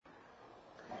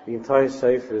The entire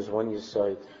Sefer is one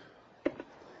Yesod.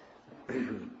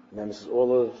 And this is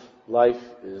all of life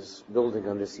is building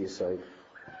on this Yesod.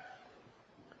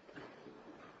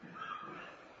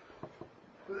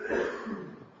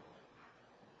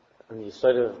 On the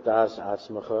Yesod of Das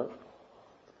Atzmacha,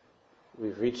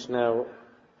 we've reached now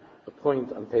a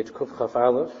point on page Kuf Chaf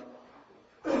Aleph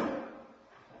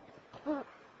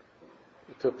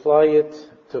to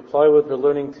apply what we're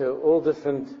learning to all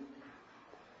different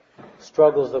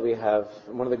struggles that we have.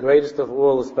 And one of the greatest of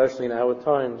all, especially in our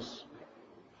times,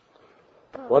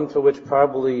 one for which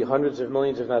probably hundreds of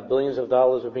millions, if not billions of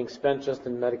dollars are being spent just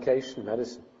in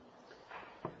medicine.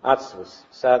 Atzvus,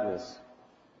 sadness.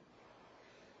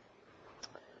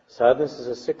 Sadness is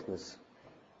a sickness.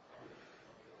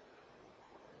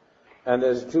 And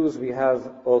as Jews, we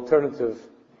have alternative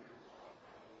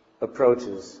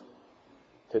approaches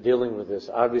to dealing with this.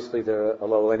 Obviously, there are a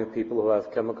lot of people who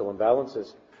have chemical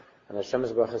imbalances, and Hashem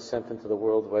has sent into the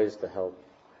world ways to help.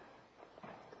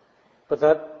 But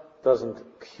that doesn't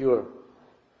cure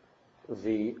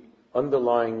the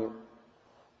underlying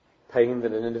pain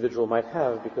that an individual might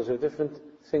have because of different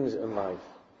things in life.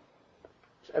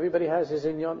 Everybody has his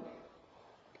inyan.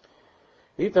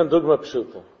 Nitan dugma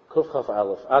pshuta, kuf chaf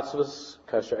aleph, atzvus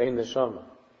kasher ein neshama.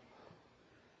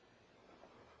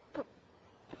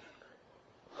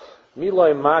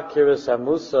 Miloi makiris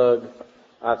amusag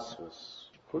atzvus.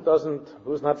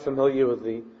 Who's not familiar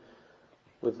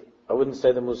with I wouldn't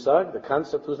say the musag, the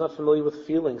concept, who's not familiar with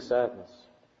feeling sadness?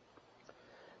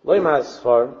 Loi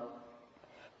ma'asfar,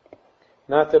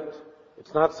 not that,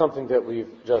 it's not something that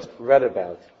we've just read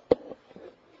about.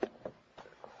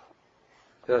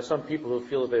 There are some people who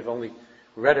feel that they've only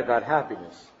read about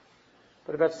happiness.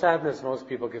 But about sadness, most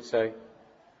people could say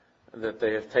that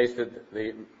they have tasted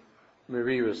the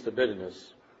merirus, the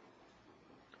bitterness.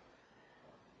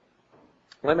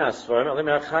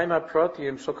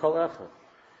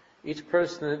 Each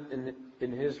person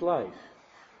in his life.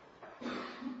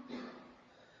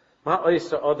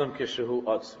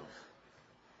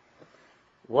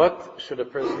 What should a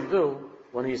person do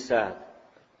when he's sad?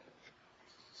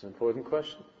 It's an important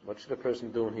question. What should a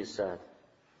person do when he's sad?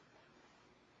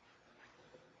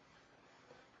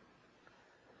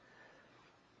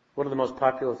 One of the most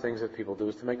popular things that people do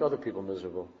is to make other people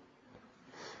miserable.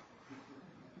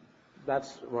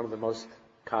 That's one of the most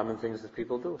common things that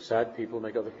people do. Sad people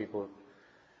make other people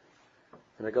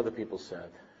sad.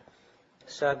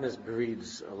 Sadness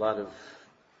breeds a lot of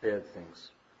bad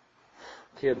things.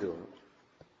 Can't do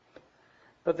it.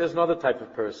 But there's another type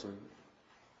of person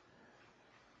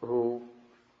who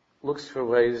looks for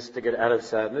ways to get out of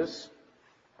sadness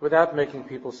without making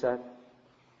people sad.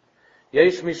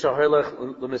 Yesh mi shahelech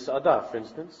l'misada, for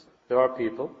instance. There are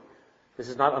people, this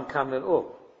is not uncommon at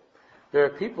all. There are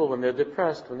people, when they're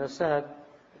depressed, when they're sad,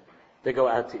 they go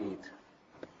out to eat.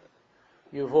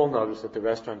 You've all noticed that the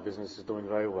restaurant business is doing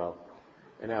very well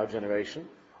in our generation.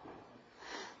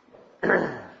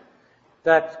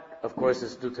 That, of course,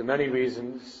 is due to many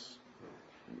reasons.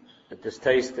 The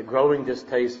distaste, the growing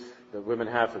distaste that women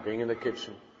have for being in the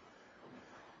kitchen.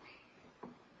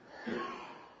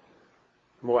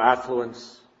 More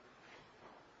affluence.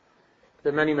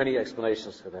 There are many, many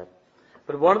explanations for that.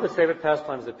 But one of the favorite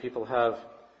pastimes that people have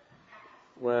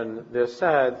when they're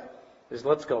sad is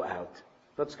let's go out.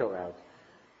 Let's go out.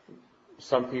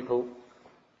 Some people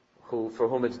for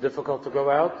whom it's difficult to go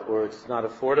out or it's not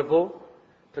affordable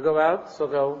to go out, so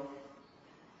they'll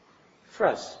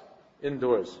fresh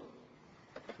indoors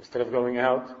instead of going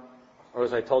out. Or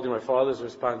as I told you, my father's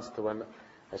response to when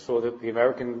I saw that the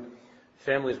American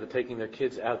families were taking their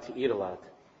kids out to eat a lot.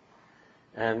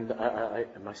 And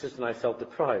my sister and I felt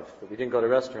deprived that we didn't go to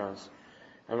restaurants.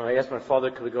 And when I asked my father,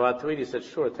 could we go out to eat, he said,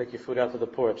 sure, take your food out to the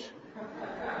porch.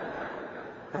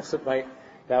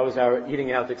 That was our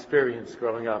eating out experience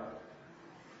growing up.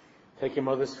 Take your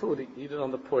mother's food, eat it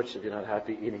on the porch if you're not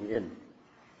happy eating in.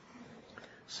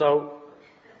 So,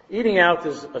 eating out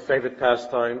is a favorite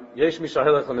pastime. Yesh mi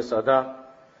shahelech l'misada.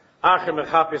 Acher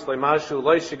mechapis le'mashu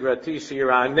lo'shigrati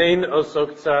she'yiranein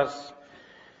osok tzas.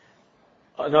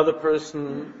 Another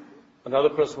person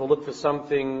will look for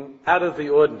something out of the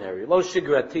ordinary. Lo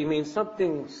shigrati means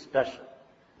something special.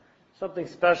 Something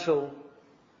special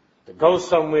to go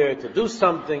somewhere, to do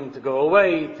something, to go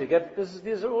away, to get this.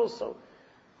 These are also.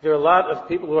 There are a lot of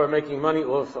people who are making money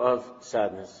off of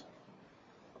sadness.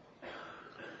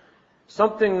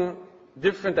 Something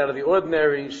different out of the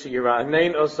ordinary.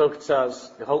 Shiranein osok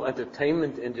tzas. The whole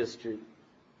entertainment industry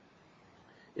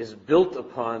is built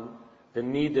upon the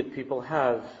need that people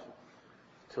have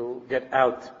to get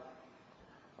out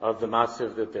of the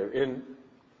massive that they're in.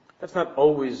 That's not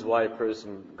always why a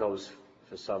person goes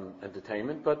for some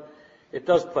entertainment, but it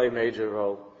does play a major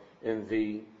role in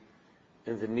the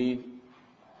need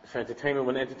for entertainment,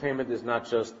 when entertainment is not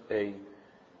just a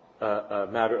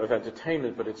matter of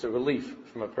entertainment, but it's a relief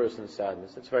from a person's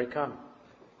sadness. It's very common.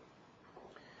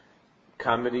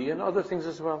 Comedy and other things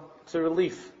as well. It's a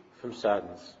relief from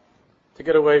sadness. To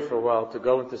get away for a while, to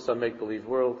go into some make-believe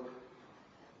world.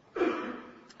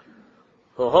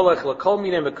 He'll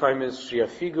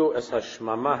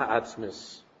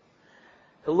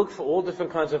look for all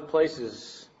different kinds of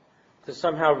places to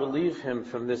somehow relieve him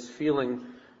from this feeling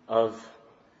of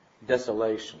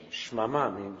desolation.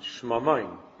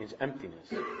 Shmama means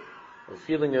emptiness. A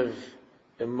feeling of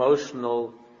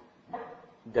emotional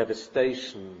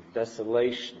devastation,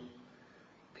 desolation.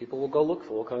 People will go look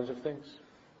for all kinds of things.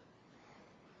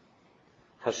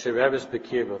 Hashirevis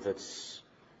bekirba,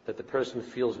 that the person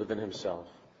feels within himself.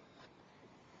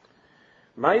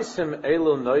 Maisim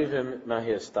elu noivim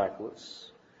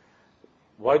mahiastaklis.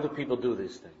 Why do people do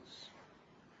these things?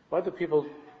 Why do people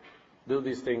do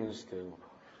these things? To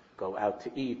go out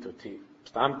to eat, or to eat,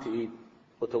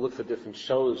 or to look for different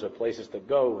shows or places to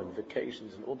go, and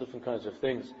vacations and all different kinds of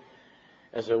things,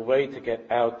 as a way to get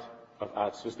out of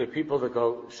Atzvus. There are people that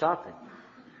go shopping.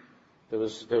 There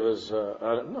was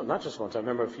no, not just once. I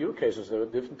remember a few occasions. There were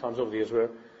different times over the years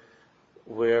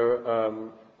where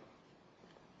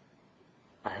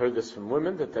I heard this from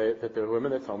women that there are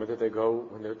women that tell me that they go,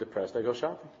 when they're depressed, they go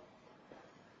shopping.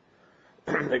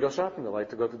 They go shopping. They like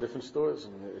to go to different stores,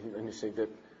 and you say that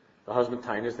the husband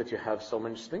time is that you have so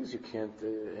many things you can't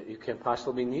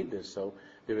possibly need this. So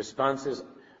the response is,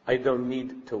 I don't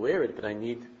need to wear it, but I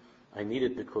need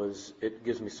it because it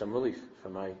gives me some relief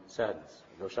from my sadness.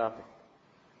 I go shopping.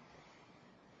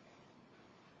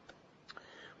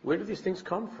 Where do these things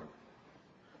come from?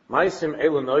 Ma'asim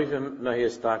elu noivim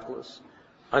mahiastaklis.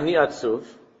 Ani atzuv.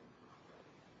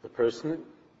 The person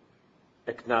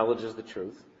acknowledges the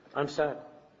truth. I'm sad.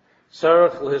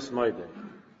 Sarach l'his moedeh.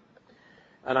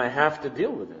 And I have to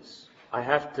deal with this. I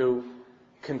have to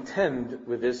contend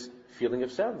with this feeling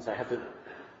of sadness. I have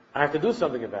to do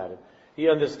something about it. He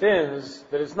understands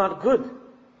that it's not good.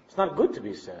 It's not good to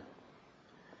be sad.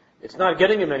 It's not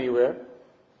getting him anywhere.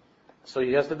 So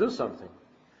he has to do something.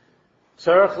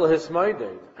 Tzarech l'his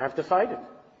moedeh. I have to fight it.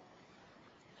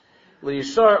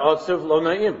 L'yishar atzuv lo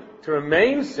na'im. To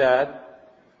remain sad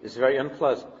is very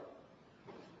unpleasant.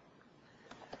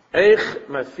 Eich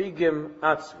mafigim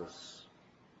atzvus.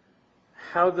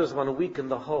 How does one weaken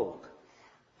the hold?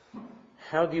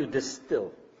 How do you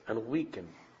distill and weaken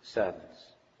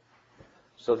sadness?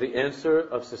 So the answer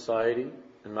of society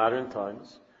in modern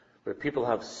times, where people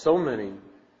have so many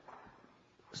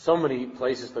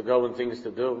places to go and things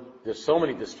to do, there's so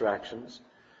many distractions,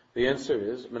 the answer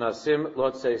is, Menasim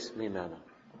lotzeis mimana.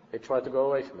 They try to go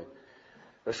away from it.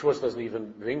 Rav Schwartz doesn't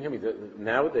even bring him.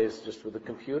 Nowadays, just with a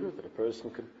computer, that a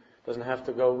person doesn't have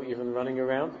to go even running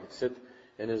around. He could sit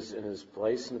in his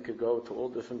place and could go to all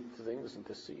different things and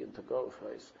to see and to go.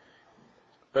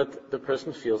 But the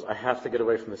person feels, I have to get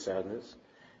away from the sadness.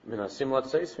 Menasim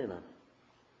lotzeis mimana.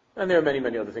 And there are many,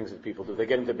 many other things that people do. They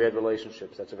get into bad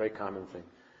relationships. That's a very common thing.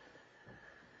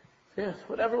 Yeah,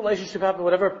 whatever relationship happens,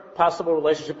 whatever possible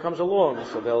relationship comes along,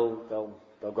 so they'll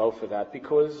go for that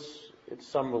because it's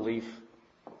some relief.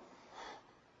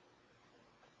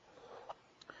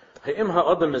 Ha'im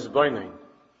ha'adam is boining,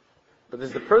 but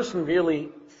is the person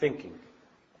really thinking?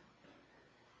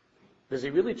 Does he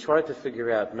really try to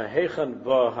figure out mehechan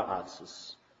ba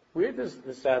ha'atzus? Where does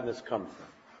the sadness come from?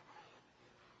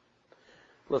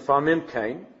 L'famim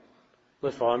kain,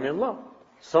 l'famim la.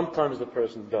 Sometimes the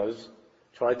person does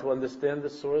try to understand the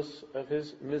source of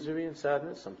his misery and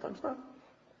sadness, sometimes not.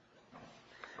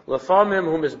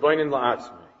 L'famim hum isboinin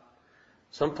la'atzmai.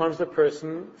 Sometimes the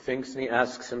person thinks and he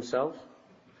asks himself,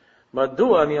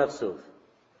 Madu ani atzuv.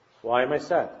 Why am I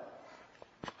sad?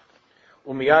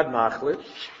 Umiyad machlit.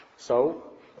 So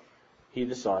he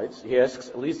decides. He asks.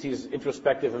 At least he's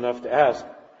introspective enough to ask,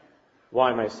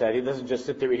 "Why am I sad?" He doesn't just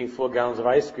sit there eating 4 gallons of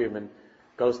ice cream and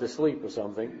goes to sleep or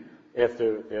something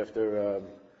after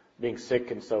being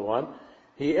sick and so on.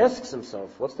 He asks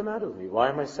himself, "What's the matter with me? Why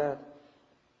am I sad?"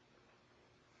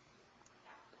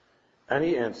 And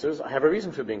he answers, "I have a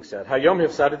reason for being sad. Hayom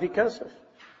hifsadati kesef.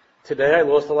 Today I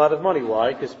lost a lot of money.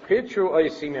 Why? Because pitru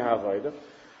ayisimi havayda.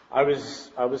 I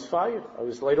was fired. I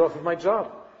was laid off of my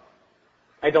job.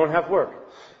 I don't have work.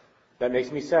 That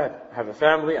makes me sad. I have a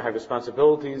family. I have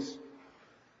responsibilities."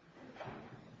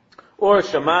 Or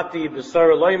shamati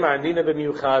b'sara loymar nina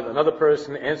b'miuchad. Another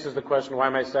person answers the question, "Why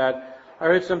am I sad?" I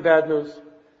heard some bad news.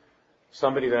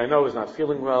 Somebody that I know is not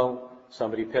feeling well.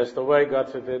 Somebody passed away, God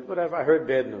forbid. Whatever. I heard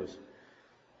bad news.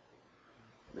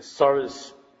 this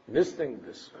sorrows, this thing,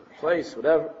 this place,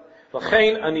 whatever.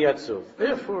 L'chein ani atzuv.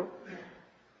 Therefore,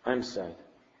 I'm sad.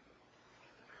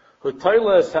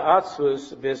 Hutayla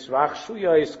sa'atzvus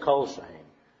bisrachshuyais kol shahin.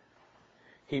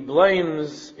 He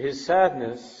blames his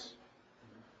sadness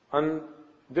on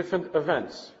different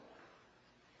events,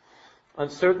 on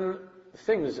certain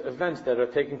things, events that are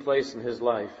taking place in his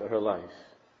life or her life.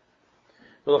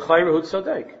 V'l'chayra hu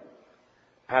tzadek.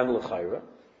 And l'chayra,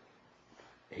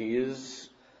 he's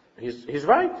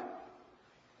right.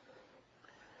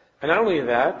 And not only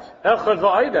that, echad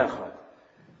v'ayd echad.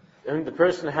 And the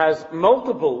person has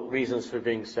multiple reasons for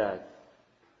being sad.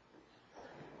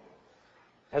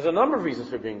 Has a number of reasons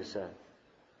for being sad.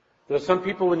 There are some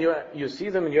people when you see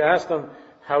them and you ask them,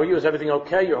 how are you? Is everything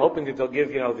okay? You're hoping that they'll give,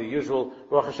 the usual,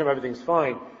 Baruch Hashem, everything's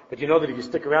fine. But you know that if you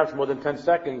stick around for more than 10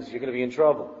 seconds, you're going to be in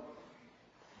trouble.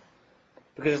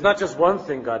 Because it's not just one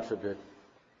thing, God forbid.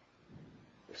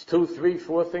 It's 2, 3,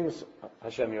 4 things.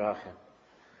 Hashem Yerachem.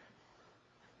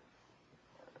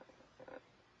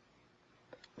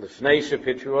 L'fnei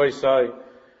shepitroi sai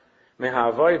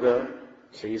meha'avoda.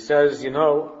 So he says, and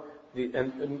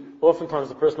oftentimes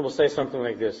the person will say something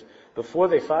like this: before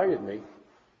they fired me,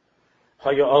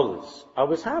 haya olis, I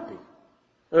was happy.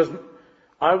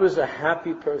 I was a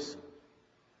happy person.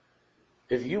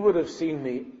 If you would have seen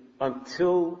me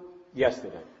until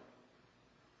yesterday,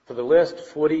 for the last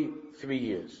 43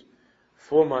 years,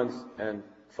 4 months and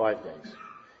 5 days,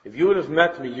 if you would have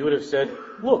met me, you would have said,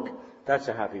 look, that's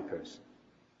a happy person.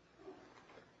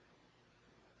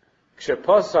 When I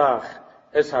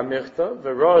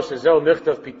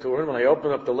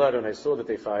opened up the letter and I saw that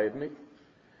they fired me,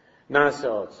 that's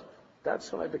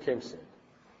when I became sad.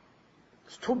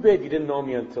 It's too bad you didn't know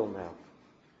me until now.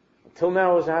 Until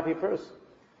now I was a happy person.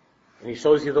 And he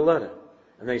shows you the letter.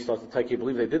 And then he starts to tell you,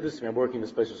 believe they did this to me, I'm working in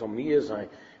this place for so many years, and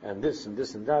this and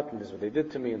this and that, and this is what they did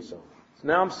to me, and so on. So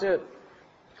now I'm sad.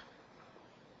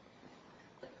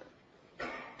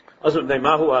 So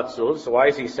why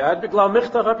is he sad?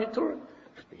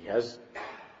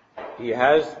 He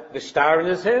has the star in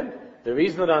his hand. The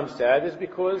reason that I'm sad is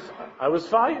because I was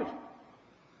fired.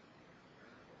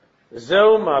 This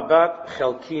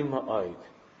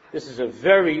is a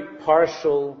very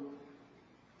partial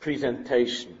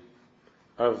presentation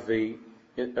of the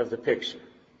picture.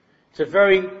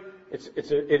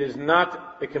 It is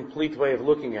not a complete way of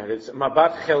looking at it. It's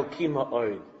mabat chelki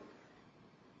ma'oid.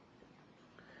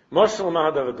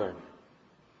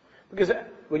 Because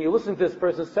when you listen to this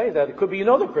person say that, it could be you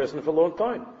know the person for a long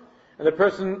time. And the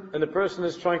person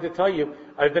is trying to tell you,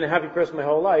 I've been a happy person my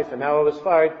whole life, and now I was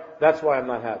fired, that's why I'm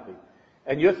not happy.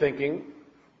 And you're thinking,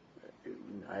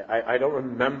 I don't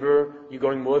remember you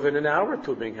going more than an hour or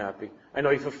two being happy. I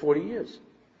know you for 40 years.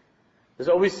 There's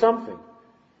always something.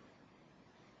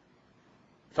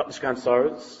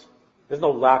 There's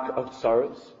no lack of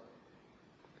sorrows.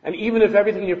 And even if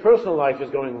everything in your personal life is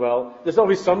going well, there's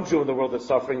always some Jew in the world that's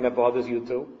suffering that bothers you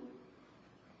too.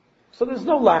 So there's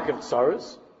no lack of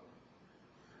sorrows.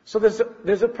 So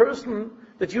there's a person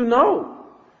that you know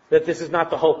that this is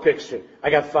not the whole picture. I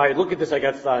got fired. Look at this, I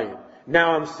got fired.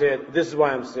 Now I'm sad. This is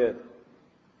why I'm sad.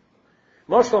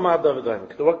 To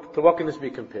what can this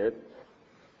be compared?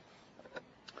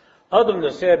 Guy's going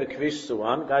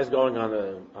on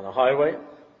a highway.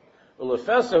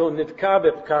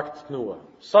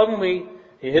 Suddenly,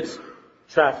 he hits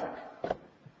traffic.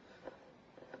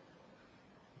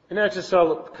 In Eretz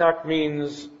Yisrael, pkak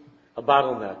means a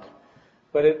bottleneck.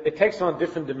 But it takes on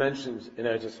different dimensions in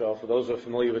Eretz Yisrael for those who are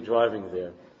familiar with driving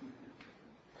there.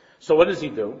 So what does he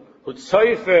do? He hunks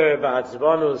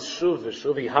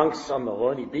on the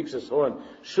horn, he beeps his horn.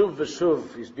 Shuv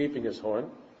v'shuv, he's beeping his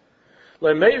horn.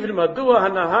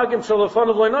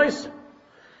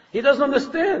 He doesn't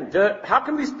understand. How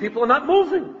come these people are not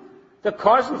moving? The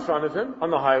car's in front of him on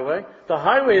the highway. The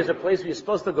highway is a place where you're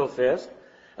supposed to go fast,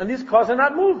 and these cars are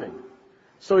not moving.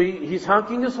 So he's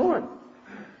honking his horn.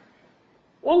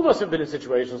 All of us have been in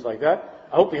situations like that.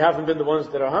 I hope we haven't been the ones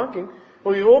that are honking,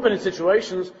 but we've all been in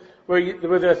situations where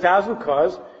there are 1,000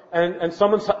 cars, and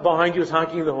someone behind you is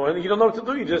honking the horn, and you don't know what to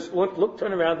do. You just look,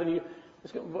 turn around, and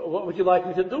what would you like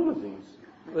me to do with these?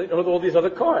 With all these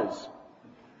other cars?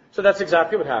 So that's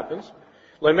exactly what happens.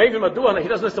 He doesn't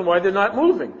understand why they're not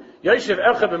moving. There's a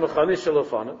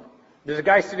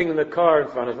guy sitting in the car in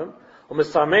front of him.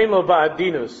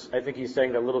 I think he's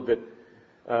saying that a little bit,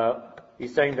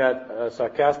 he's saying that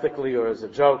sarcastically or as a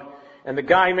joke. And the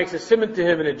guy makes a simon to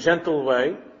him in a gentle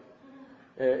way,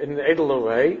 in an edel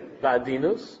way,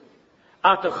 ba'adinus.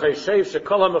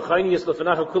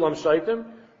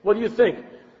 What do you think?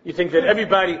 You think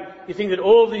that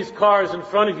all these cars in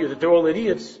front of you, that they're all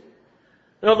idiots?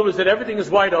 In other words, that everything is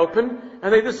wide open,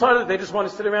 and they decided they just want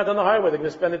to sit around on the highway. They're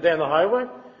going to spend the day on the highway?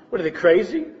 What are they,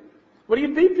 crazy? What are you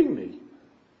beeping me?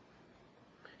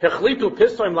 The whole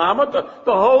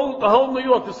New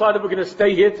York decided we're going to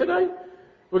stay here today?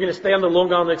 We're going to stay on the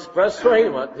Long Island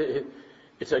Expressway? What?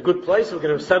 It's a good place, we're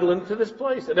going to settle into this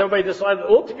place? And everybody decided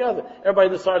all together. Everybody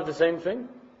decided the same thing?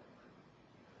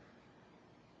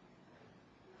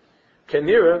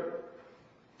 Kenira,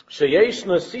 sheyesh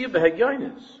nasiv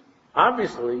b'hegyonis.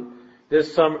 Obviously,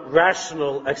 there's some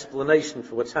rational explanation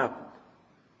for what's happened.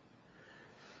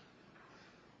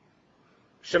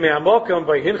 The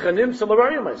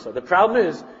problem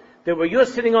is that when you're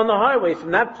sitting on the highway,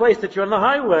 from that place that you're on the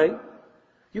highway,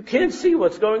 you can't see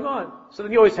what's going on. So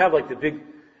then you always have like the big,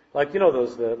 like, you know,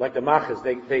 those, like the machas,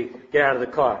 they get out of the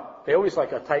car. They always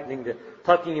like are tucking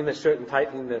in the shirt and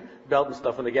tightening the belt and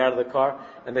stuff when they get out of the car,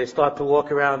 and they start to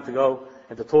walk around to go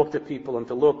and to talk to people and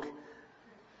to look.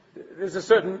 There's a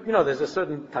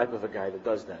certain type of a guy that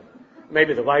does that.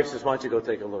 Maybe the wife says, why don't you go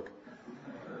take a look?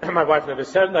 My wife never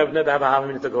said it. I would never have a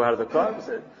minute to go out of the car. I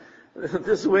said,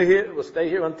 this is where here, we'll stay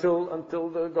here until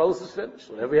the goals is finished,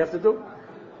 whatever we have to do.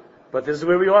 But this is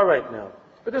where we are right now.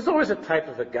 But there's always a type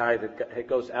of a guy that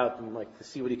goes out and like to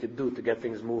see what he could do to get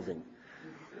things moving.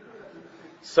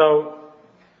 So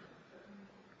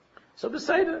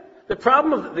beside the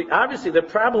problem the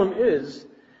problem is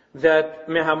that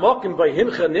mehamokim by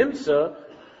hincha nimtza,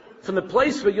 from the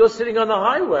place where you're sitting on the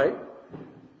highway,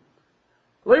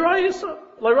 there's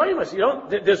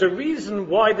a reason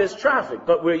why there's traffic,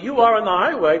 but where you are on the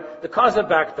highway, the cars are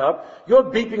backed up, you're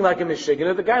beeping like a Michigan,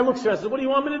 and the guy looks at her and says, what do you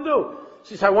want me to do?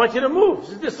 She says, I want you to move.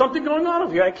 She says, there's something going on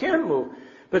over here, I can't move.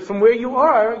 But from where you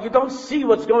are, you don't see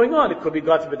what's going on. It could be,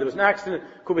 God forbid, there was an accident,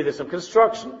 it could be there's some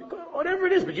construction, whatever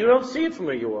it is, but you don't see it from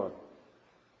where you are.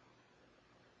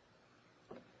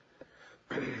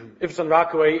 If it's on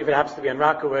Rockaway, if it happens to be on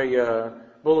Rockaway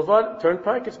Boulevard,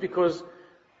 Turnpike, it's because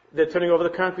they're turning over the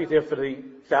concrete there for the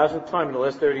 1,000th time in the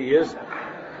last 30 years.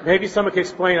 Maybe someone can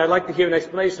explain. I'd like to hear an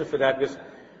explanation for that, because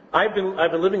I've been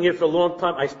living here for a long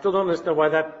time. I still don't understand why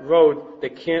that road, they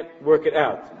can't work it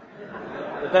out.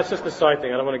 But that's just a side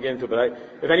thing. I don't want to get into it. But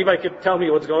if anybody could tell me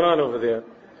what's going on over there.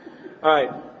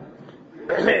 Alright.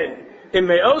 If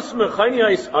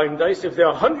there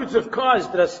are hundreds of cars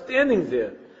that are standing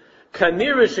there, if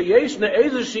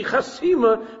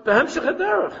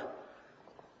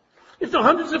the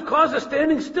hundreds of cars are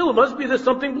standing still, it must be there's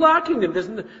something blocking them.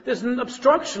 There's an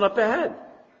obstruction up ahead.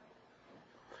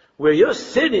 Where you're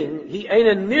sitting, he ain't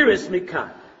a nearest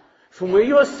mikan. From where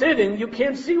you're sitting, you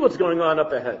can't see what's going on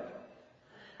up ahead.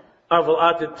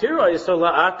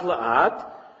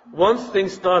 Once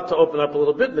things start to open up a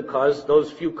little bit in the cars,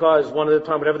 those few cars, one at a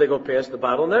time, whenever they go past the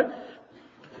bottleneck,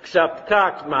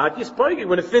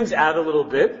 when it thins out a little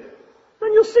bit,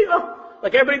 then you'll see,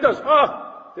 like everybody does,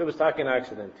 there was an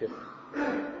accident here.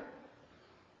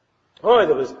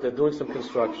 They're doing some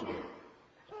construction.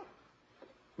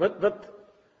 But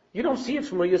you don't see it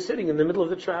from where you're sitting in the middle of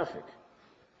the traffic.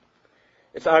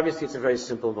 It's a very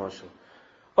simple marshal.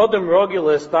 The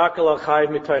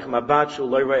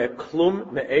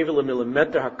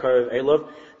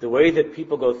way that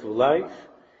people go through life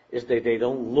is that they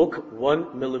don't look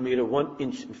 1 millimeter, 1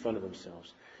 inch in front of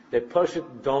themselves. They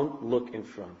don't look in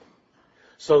front.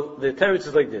 So the teretz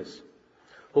is like this.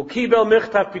 You want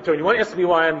to ask me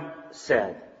why I'm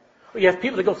sad? Well, you have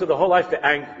people that go through the whole life, they're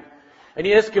angry. And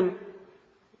you ask him,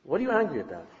 what are you angry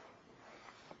about?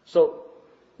 So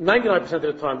 99% of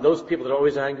the time, those people that are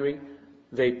always angry,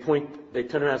 they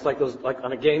turn around, it's like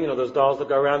on a game, those dolls that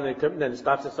go around and then it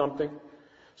stops at something.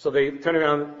 So they turn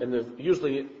around and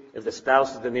usually, if the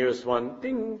spouse is the nearest one,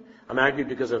 ding, I'm angry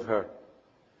because of her.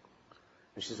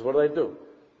 And she says, what did I do?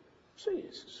 She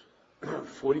says,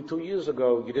 42 years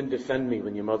ago, you didn't defend me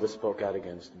when your mother spoke out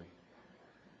against me.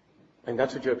 And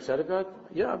that's what you're upset about?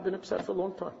 Yeah, I've been upset for a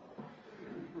long time.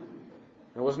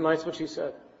 It wasn't nice what she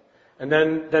said. And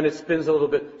then it spins a little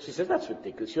bit. She says, that's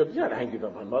ridiculous. You're not angry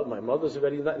about my mother. My mother's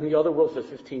already in the other world for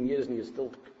 15 years and you're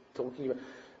still talking about.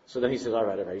 So then he says, all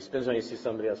right. He spins around, he sees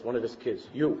somebody else, one of his kids,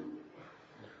 you.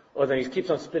 Or then he keeps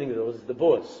on spinning, the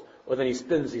boss. Or then he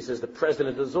spins, he says, the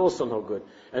president is also no good.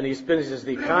 And he spins, he says,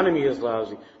 the economy is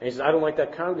lousy. And he says, I don't like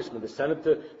that congressman. The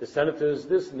senator is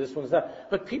this and this one's that.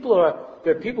 But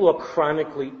there are people who are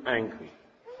chronically angry.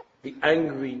 The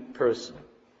angry person.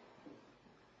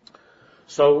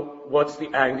 So, what's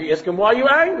the angry? You ask him, why are you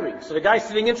angry? So the guy's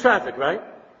sitting in traffic, right?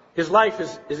 His life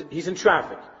is he's in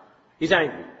traffic. He's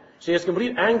angry. So you ask him, what are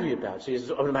you angry about? So he says,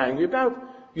 what am I angry about?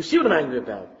 You see what I'm angry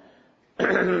about.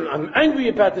 I'm angry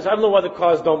about this. I don't know why the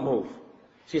cars don't move.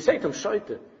 So you say to him,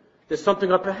 Shaita, there's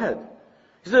something up ahead.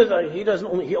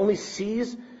 He only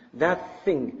sees that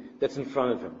thing that's in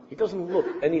front of him. He doesn't look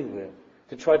anywhere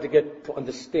to try to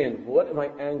understand, what am I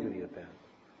angry about?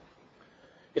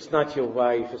 It's not your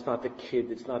wife, it's not the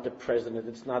kid, it's not the president,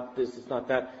 it's not this, it's not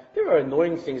that. There are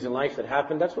annoying things in life that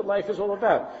happen. That's what life is all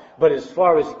about. But as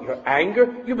far as your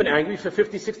anger, you've been angry for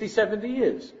 50, 60, 70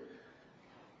 years.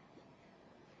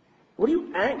 What are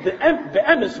you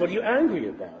what are you angry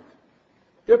about?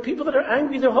 There are people that are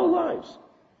angry their whole lives.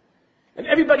 And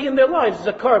everybody in their lives is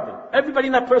a carbon. Everybody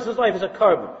in that person's life is a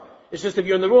carbon. It's just if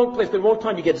you're in the wrong place at the wrong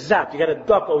time, you get zapped. You got to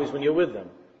duck always when you're with them.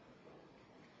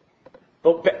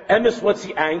 But Be'emes, what's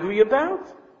he angry about?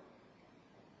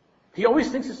 He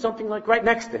always thinks it's something like right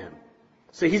next to him.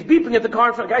 So he's beeping at the car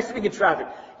in front, a guy sitting in traffic.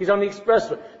 He's on the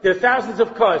expressway. There are thousands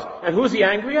of cars. And who's he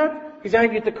angry at? He's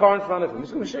angry at the car in front of him.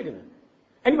 He's a Michiganer.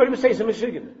 Anybody would say he's a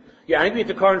Michiganer. You're angry at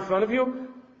the car in front of you?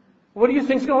 What do you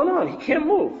think's going on? He can't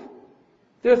move.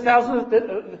 There are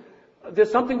thousands,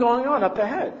 there's something going on up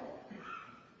ahead.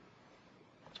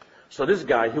 So this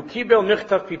guy, who kibel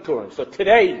michtav piturin. So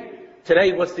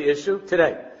today, what's the issue?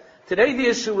 Today the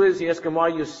issue is, he asked him, why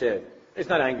you sad? He's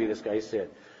not angry, this guy, he's sad.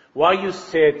 Why are you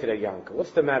sad today, Yankel?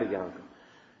 What's the matter, Yankel?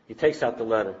 He takes out the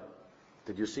letter.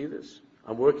 Did you see this?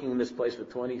 I'm working in this place for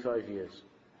 25 years.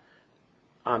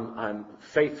 I'm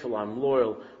faithful, I'm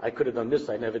loyal. I could have done this,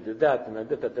 I never did that, and I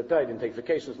did that, I didn't take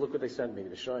vacations. Look what they sent me.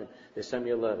 They sent me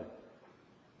a letter.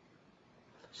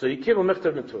 So you kill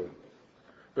michtav mitur.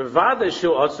 The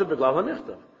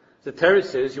Torah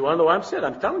says, you want to know why I'm sad?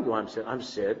 I'm telling you why I'm sad. I'm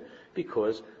sad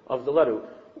because of the letter.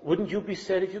 Wouldn't you be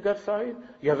sad if you got fired?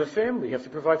 You have a family, you have to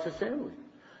provide for family.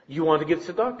 You want to give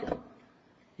tzedakah.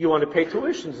 You want to pay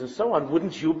tuitions and so on.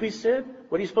 Wouldn't you be sad?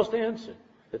 What are you supposed to answer?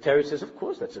 The Torah says, of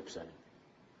course that's upsetting.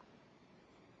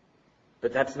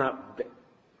 But that's not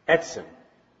etzem,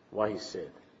 why he's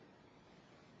sad.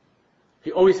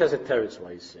 He always has a teretz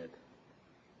why he's sad.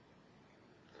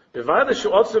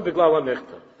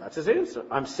 That's his answer.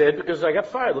 I'm sad because I got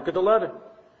fired. Look at the letter.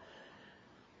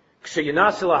 So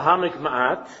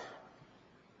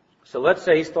let's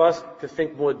say he starts to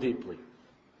think more deeply.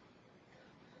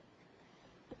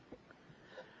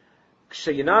 He's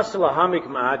trying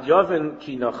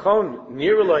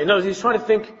to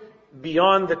think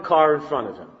beyond the car in front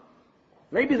of him.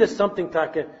 Maybe there's something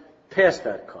past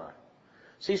that car.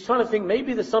 So he's trying to think,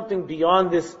 maybe there's something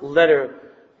beyond this letter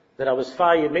that I was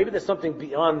fired. Maybe there's something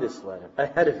beyond this letter,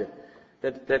 ahead of it,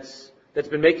 that's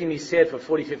been making me sad for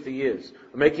 40, 50 years,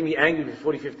 or making me angry for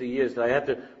 40, 50 years, that I had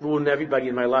to ruin everybody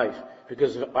in my life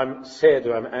because I'm sad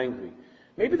or I'm angry.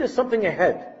 Maybe there's something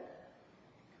ahead,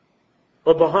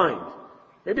 or behind.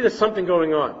 Maybe there's something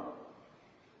going on.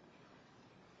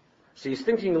 So he's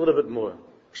thinking a little bit more.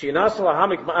 So he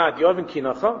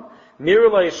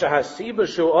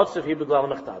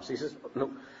says,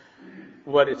 no,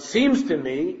 what it seems to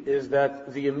me is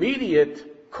that the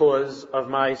immediate cause of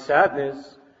my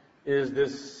sadness is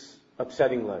this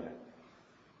upsetting letter.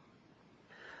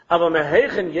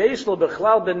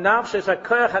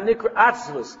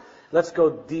 Let's go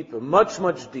deeper, much,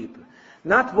 much deeper.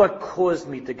 Not what caused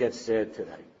me to get sad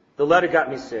today. The letter got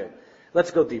me sad.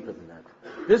 Let's go deeper than that.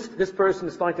 This person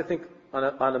is starting to think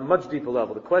on a much deeper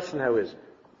level. The question now is,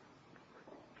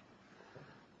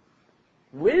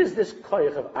 where does this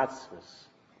koyach of atzvus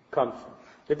come from?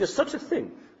 That there's such a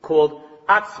thing called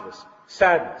atzvus,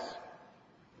 sadness.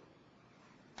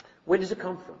 Where does it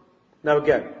come from? Now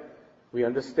again, we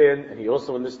understand, and he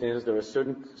also understands, there are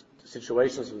certain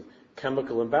situations with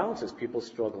chemical imbalances people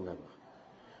struggle with.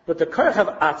 But the koyach of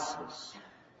atzvus,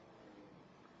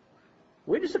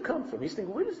 where does it come from? He's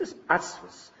thinking, where does this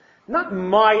atzvus? Not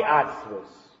my atzvus.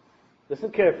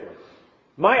 Listen carefully.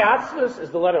 My atzvus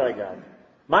is the letter I got.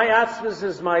 My atzvus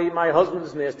is my husband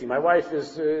is nasty. My wife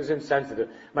is insensitive.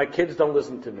 My kids don't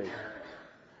listen to me.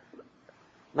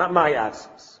 Not my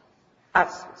atzvus.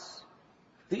 Atzvus.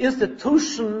 The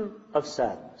institution of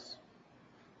sadness.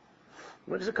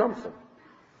 Where does it come from?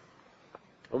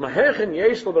 We're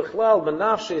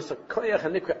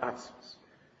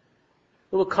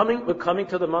coming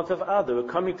to the month of Adar. We're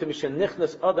coming to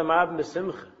Mishenichnas Adam Abim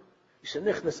B'Simcha.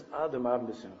 Mishenichnas Adam Abim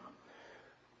B'Simcha.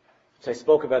 Which I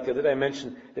spoke about the other day. I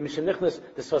mentioned the Mishenichnas,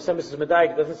 the Sfas Emes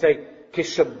Medayik doesn't say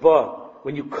Kishabah.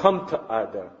 When you come to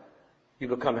Adar, you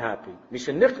become happy.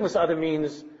 Mishenichnas Adar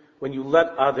means when you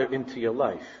let Adar into your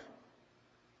life,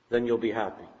 then you'll be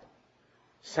happy.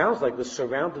 Sounds like we're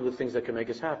surrounded with things that can make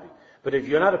us happy. But if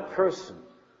you're not a person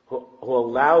who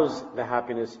allows the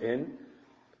happiness in,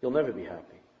 you'll never be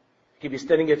happy. You could be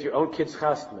standing at your own kid's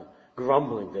chasna,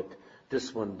 grumbling that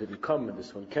this one didn't come and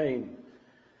this one came,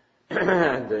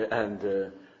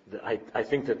 and I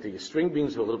think that the string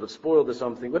beans are a little bit spoiled or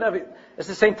something, whatever. It's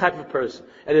the same type of person.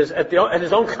 And at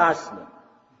his own chasna.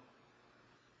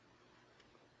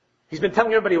 He's been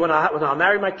telling everybody, when I'll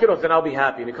marry my kid off, then I'll be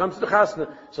happy. And he comes to the chasna,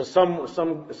 so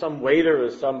some waiter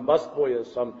or some busboy or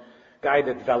some guy,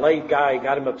 that valet guy,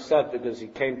 got him upset because he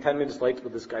came 10 minutes late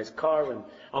with this guy's car, and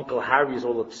Uncle Harry's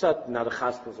all upset, and now the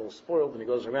chasna's all spoiled, and he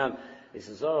goes around. He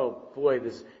says, oh boy,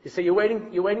 he said, you're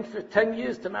waiting for 10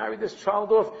 years to marry this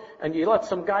child off, and you let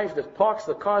some guy that parks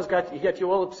the cars get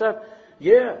you all upset?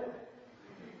 Yeah,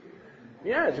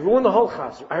 it's ruined the whole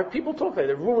chasna. I heard people talk like that.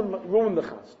 They ruined the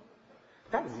chasna.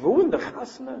 That ruined the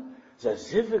chasna. It's a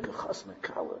zivig, a chasna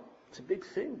kala. It's a big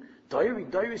thing.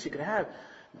 Diaries you can have.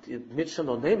 Mitzvah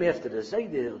no name after the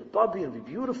Zaydir, the Bobby, and be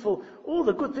beautiful. All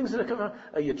the good things that are coming out.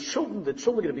 Your children, the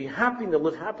children are going to be happy and they'll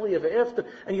live happily ever after.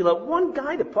 And you let one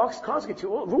guy that parks cars get you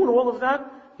ruin all of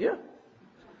that? Yeah.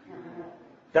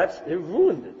 It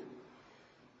ruined it.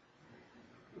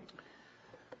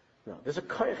 No, there's a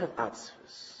koyach of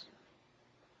atzvus.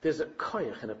 There's a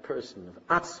koyach in a person of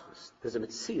atzvus. There's a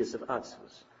mitzias of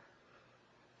atzvus.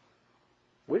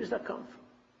 Where does that come from?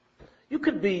 You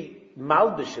could be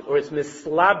malbishit, or it's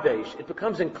mislabesh. It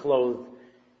becomes enclosed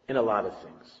in a lot of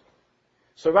things.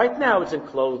 So right now it's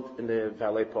enclosed in the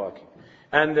valet parking.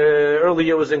 And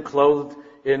earlier it was enclosed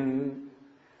in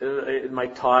my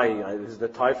tie. This is the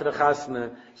tie for the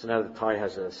chasna. So now the tie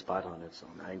has a spot on it, so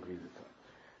I'm angry with it.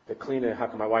 The cleaner, how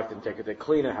come my wife didn't take it to the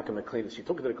cleaner? How come the cleaner, she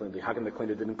took it to the cleaner? How come the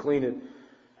cleaner didn't clean it?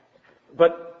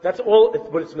 But that's all,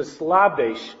 what it's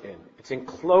mislabesh in. It's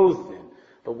enclosed in.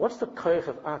 But what's the koyach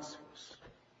of atzvus?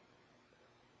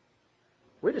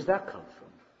 Where does that come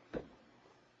from?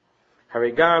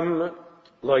 Harigam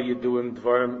lo yiduim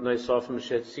dvarim noisofim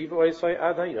shetzivu oisai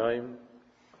adayim.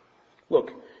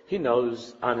 Look, he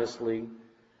knows honestly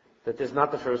that this is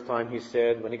not the first time he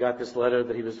said when he got this letter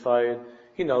that he was fired.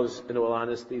 He knows, in all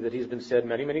honesty, that he's been said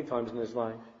many, many times in his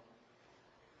life.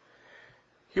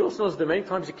 He also knows that many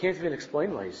times he can't even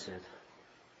explain why he said.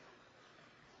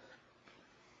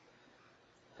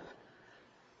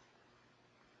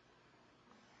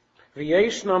 He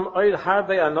also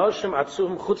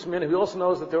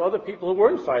knows that there are other people who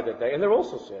weren't fired that day, and they're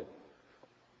also sad.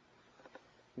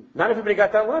 Not everybody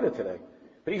got that letter today.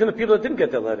 But even the people that didn't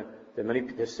get that letter,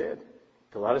 they're sad.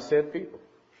 There are a lot of sad people.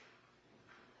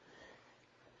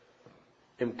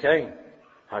 Imkain,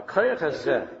 hakoyach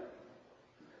hazeh,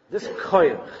 this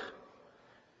koyach,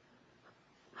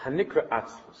 hanikra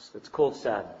atzvus, it's called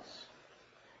sadness.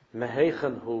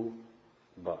 Meheichen hu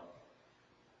ba.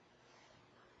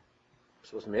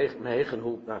 So it's meheichen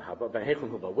hu, not haba, meheichen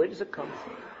hu ba. Where does it come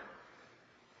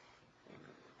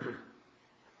from?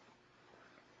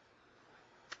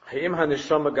 Hayim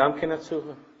hanishama gam ken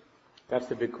atzuva? That's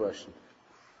the big question.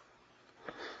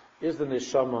 Is the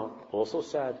neshama also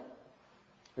sad?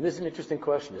 And this is an interesting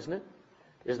question, isn't it?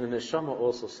 Is the neshama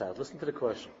also sad? Listen to the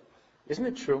question. Isn't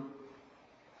it true?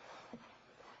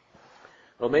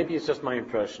 Well, maybe it's just my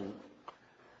impression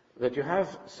that you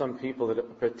have some people that are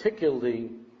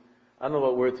particularly, I don't know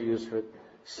what word to use for it,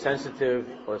 sensitive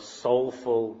or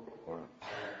soulful, or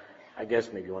I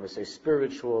guess maybe you want to say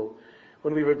spiritual.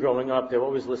 When we were growing up, they were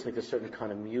always listening to certain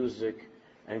kind of music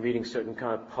and reading certain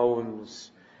kind of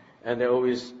poems, and they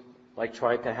always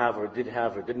tried to have or didn't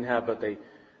have, but they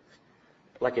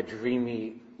like a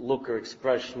dreamy look or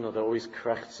expression, or they're always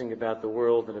krechtsing about the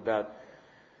world and about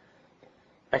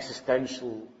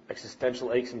existential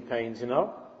aches and pains,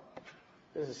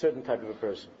 There's a certain type of a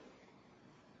person.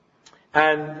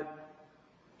 And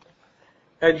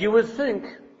you would think,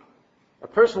 a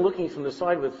person looking from the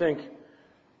side would think,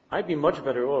 I'd be much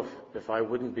better off if I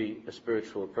wouldn't be a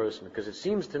spiritual person, because it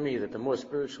seems to me that the more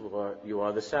spiritual you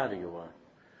are, the sadder you are.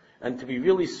 And to be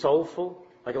really soulful,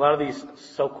 like a lot of these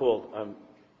so-called, when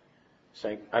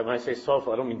I say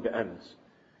soulful, I don't mean be'emes.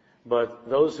 But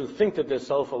those who think that they're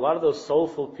soulful, a lot of those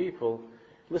soulful people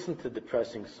listen to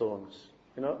depressing songs.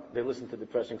 They listen to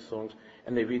depressing songs,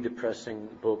 and they read depressing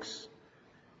books,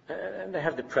 and they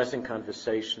have depressing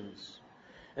conversations.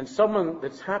 And someone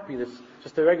that's happy, that's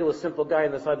just a regular simple guy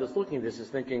on the side that's looking at this, is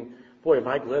thinking, boy, am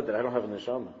I glad that I don't have a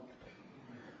neshama.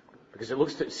 Because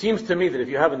it seems to me that if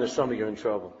you have a neshama, you're in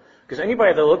trouble. Because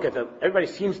anybody that look at that, everybody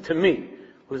seems to me,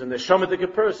 who's a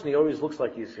neshamadik person, he always looks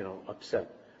like he's, upset.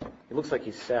 He looks like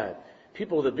he's sad.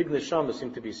 People with a big neshama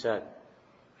seem to be sad.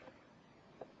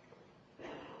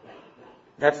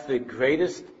 That's the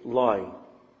greatest lie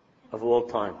of all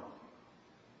time.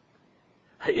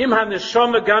 Ha'im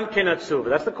ha-neshama gam ken atzuva.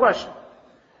 That's the question.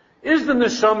 Is the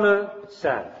neshama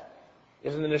sad?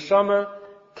 Is the neshama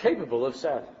capable of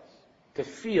sadness? To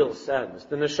feel sadness,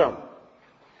 the neshama.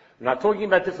 I'm not talking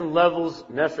about different levels,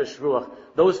 nefesh, ruach.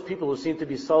 Those people who seem to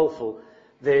be soulful,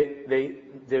 they're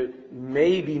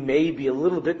maybe a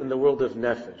little bit in the world of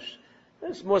nefesh.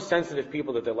 There's more sensitive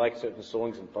people that they like certain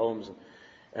songs and poems,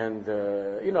 and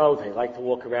they like to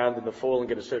walk around in the fall and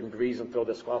get a certain breeze and throw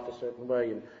their scarf a certain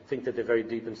way and think that they're very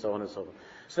deep and so on and so on.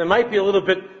 So there might be a little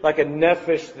bit like a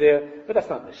nefesh there, but that's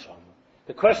not neshama.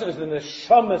 The question is the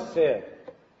neshama said.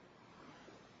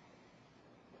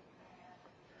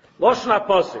 Loshen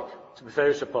HaPosik, it's a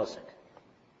Beferish HaPosik.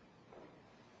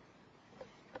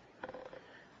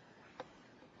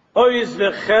 Oiz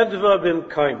v'chedva bim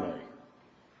kaimai.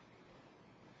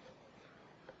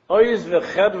 Oiz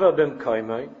v'chedva bim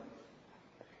kaimai.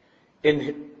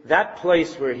 In that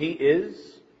place where he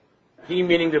is, he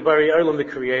meaning the Bari Olam, the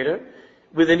Creator,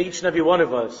 within each and every one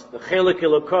of us, the Chelik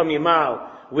Elokom Yimal,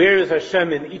 where is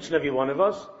Hashem in each and every one of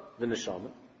us? The Neshama.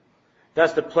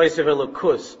 That's the place of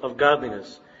Elokus, of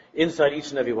godliness, inside each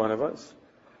and every one of us.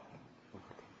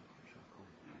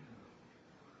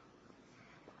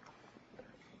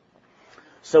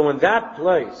 So in that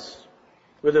place,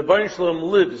 where the Baruch Shalom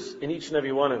lives in each and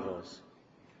every one of us,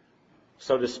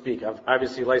 so to speak,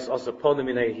 obviously, also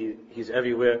he's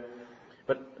everywhere,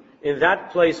 but in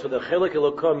that place where the Chelik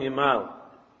Elokom Yimal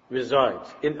resides,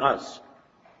 in us,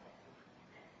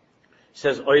 it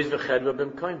says, Oiz v'chedva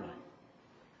bim kaimai.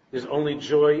 There's only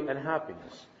joy and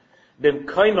happiness. Bim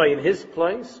kaimai, in his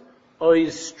place,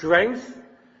 Oiz strength,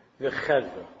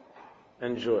 v'chedva,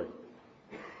 and joy.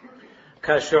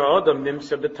 That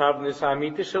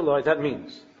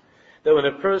means that when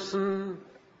a person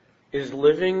is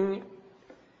living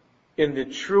in the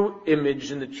true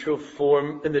image, in the true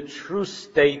form, in the true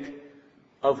state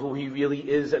of who he really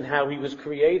is and how he was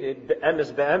created,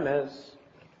 be'emes,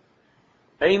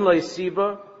 ein lo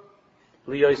siba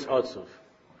liyos atzuv.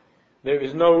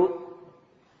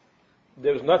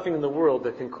 There's nothing in the world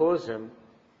that can cause him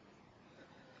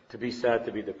to be sad,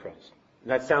 to be depressed. And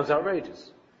that sounds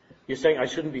outrageous. You're saying, I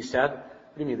shouldn't be sad?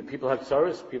 What do you mean? The people have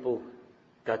sorrows, people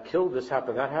got killed, this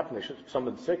happened, that happened,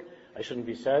 someone's sick, I shouldn't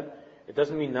be sad? It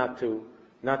doesn't mean not to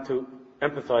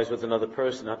empathize with another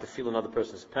person, not to feel another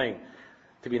person's pain.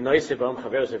 To be nice about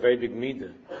chaver is a very big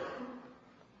midah.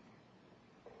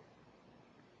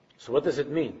 So what does it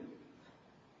mean?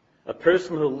 A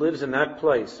person who lives in that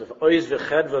place of oiz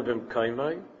v'chedva bim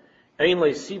kaimai, ein lo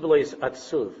sibeles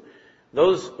atzuv.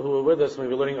 Those who were with us when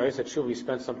we were learning Ois HaTshuva, we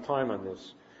spent some time on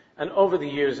this. And over the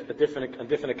years, on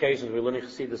different occasions, we're learning to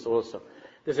see this also.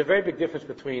 There's a very big difference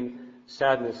between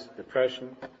sadness,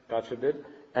 depression, God forbid,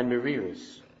 and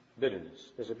meriris,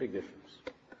 bitterness. There's a big difference.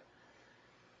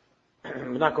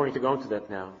 We're not going to go into that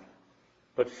now.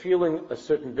 But feeling a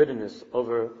certain bitterness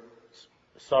over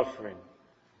suffering,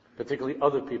 particularly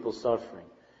other people's suffering,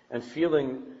 and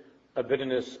feeling a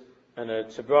bitterness and a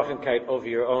tzibrochenkite over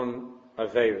your own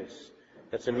averis,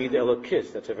 that's a midah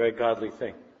elokis, that's a very godly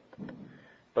thing.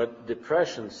 But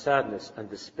depression, sadness, and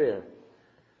despair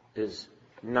is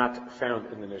not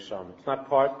found in the neshama. It's not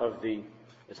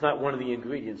it's not one of the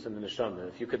ingredients in the neshama.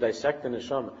 If you could dissect the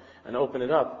neshama and open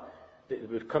it up, it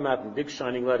would come out in big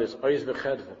shining letters, Oiz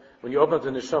v'chedva. When you open up the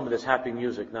neshama, there's happy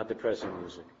music, not depressing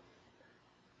music.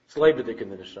 It's leibedik in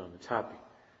the neshama, it's happy.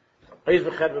 Oiz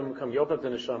v'chedva, when you open up the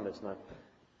neshama, it's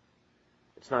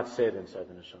not sad inside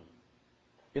the neshama.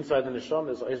 Inside the neshama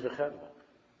is Oiz v'chedva.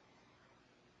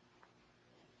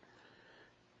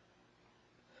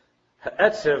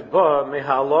 Ha'etzev ba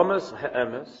meha'alomas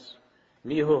ha'emes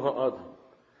mihu ha'adam.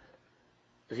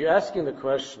 If you're asking the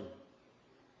question,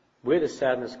 where does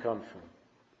sadness come from?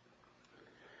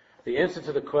 The answer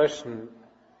to the question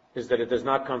is that it does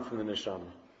not come from the neshama.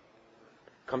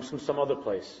 It comes from some other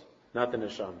place, not the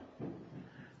neshama.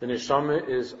 The neshama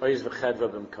is oiz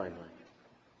v'chedva bim kaimai.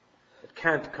 It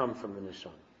can't come from the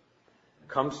neshama. It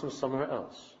comes from somewhere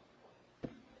else.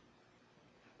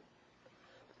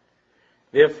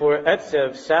 Therefore,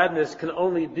 etzev, sadness, can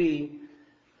only come.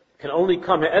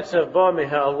 Etzev ba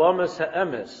meha'alamas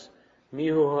ha'emes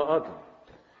mihu ha'adam.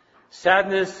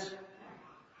 Sadness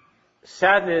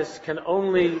can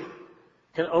only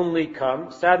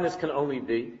come. Sadness can only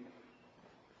be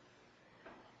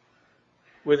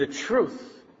where the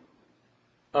truth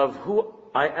of who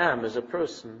I am as a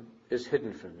person is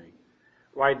hidden from me,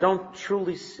 where I don't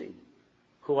truly see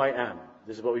who I am.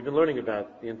 This is what we've been learning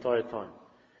about the entire time.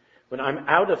 When I'm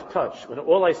out of touch, when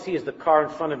all I see is the car in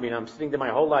front of me and I'm sitting there my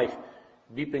whole life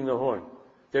beeping the horn.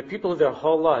 There are people in their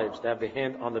whole lives that have their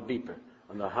hand on the beeper,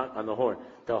 on the horn,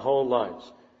 their whole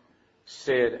lives.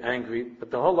 Sad, angry,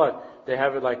 but the whole life, they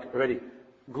have it like already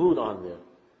glued on there.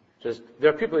 There's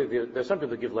some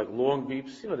people that give like long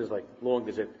beeps, there's like long,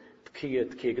 there's a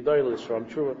Tkiya Gedolah, Shram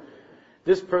Trua.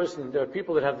 This person, there are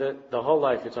people that have the whole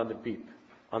life, it's on the beeper.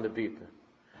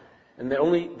 And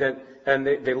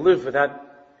they live with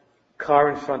that car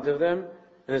in front of them, and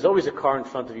there's always a car in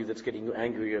front of you that's getting you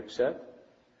angry or upset.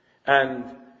 And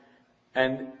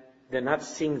they're not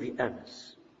seeing the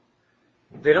emes.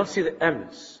 They don't see the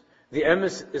emes. The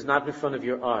emes is not in front of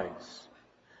your eyes.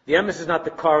 The emes is not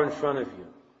the car in front of you.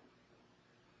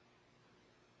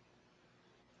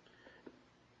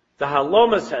 The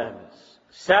halomas ha'emes.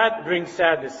 Sad brings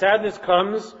sadness. Sadness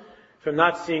comes from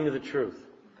not seeing the truth.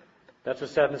 That's where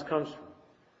sadness comes from.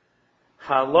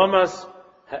 Halomas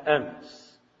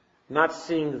ha'emes. Not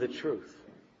seeing the truth.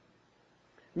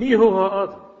 Mihu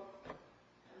ha'adam.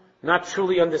 Not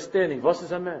truly understanding. Was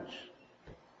is a mensch?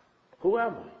 Who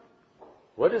am I?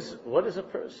 What is a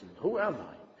person? Who am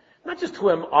I? Not just who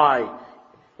am I,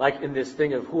 like in this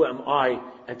thing of who am I,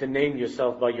 and to name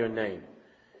yourself by your name.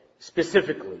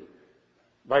 Specifically,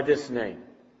 by this name.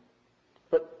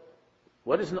 But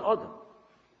what is an Adam?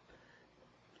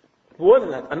 More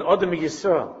than that, an Adam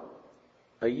Yisrael,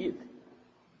 a Yid.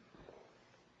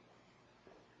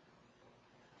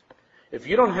 If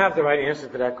you don't have the right answer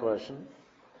to that question,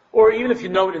 or even if you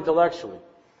know it intellectually,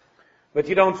 but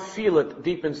you don't feel it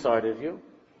deep inside of you,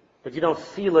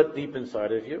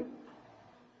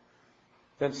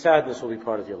 then sadness will be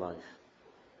part of your life.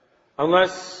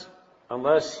 Unless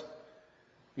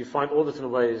you find all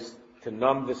different ways to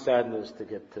numb the sadness,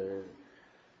 to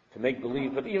make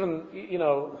believe. But even,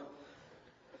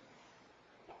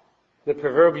 the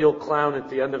proverbial clown at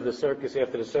the end of the circus,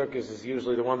 after the circus, is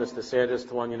usually the one that's the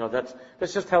saddest one.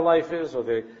 That's just how life is. Or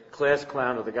the class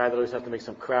clown, or the guy that always has to make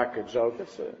some crack or joke.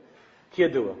 That's a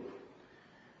kiyadua.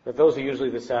 But those are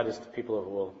usually the saddest people of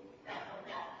all.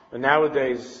 And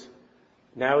nowadays,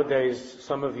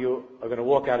 some of you are going to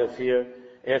walk out of here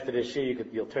after the shir.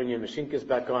 You'll turn your machinkas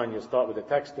back on. You'll start with the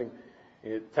texting.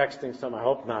 You're texting some, I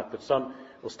hope not, but some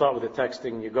will start with the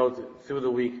texting. You go through the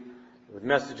week with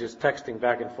messages, texting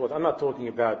back and forth. I'm not talking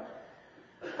about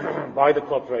buy the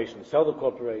corporation, sell the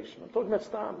corporation. I'm talking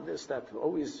about this, that,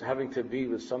 always having to be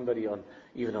with somebody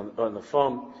even on the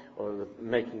phone, or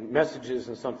making messages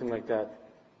and something like that.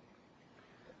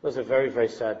 Those are very, very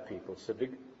sad people. It's a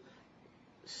big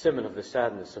simon of the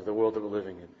sadness of the world that we're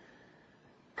living in.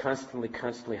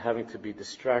 Constantly having to be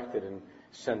distracted and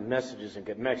send messages and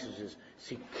get messages.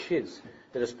 See kids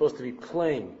that are supposed to be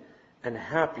playing and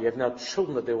happy have now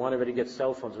children that they want to get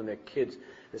cell phones when they're kids.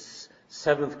 This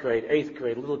 7th grade, 8th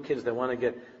grade, little kids, they want to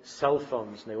get cell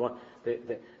phones, and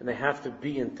they have to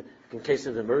be in case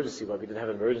of emergency. Well, we didn't have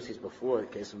emergencies before. In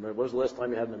case of emergency, when was the last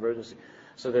time you had an emergency?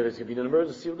 So there's going to be an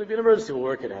emergency. Well, there'll be an emergency. We'll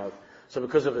work it out. So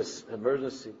because of this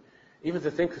emergency, even to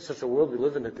think of such a world we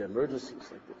live in, that there are emergencies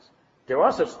like this, there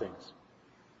are such things.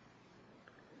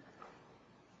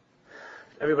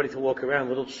 Everybody to walk around,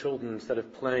 little children, instead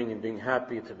of playing and being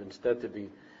happy, instead to be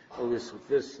always with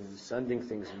this and sending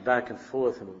things and back and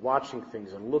forth and watching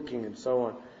things and looking and so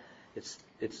on. It's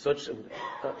such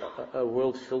a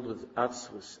world filled with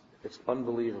atzvus. It's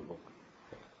unbelievable.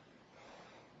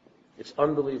 It's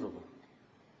unbelievable.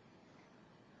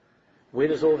 Where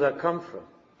does all that come from?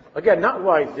 Again, not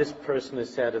why this person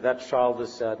is sad or that child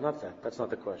is sad. Not that. That's not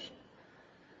the question.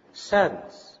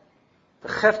 Sadness. The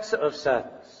cheftze of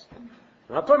sadness.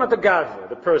 I'm not talking about the gavra,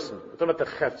 the person. I'm talking about the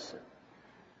cheftze.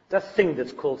 That thing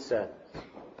that's called sadness.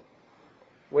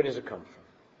 Where does it come from?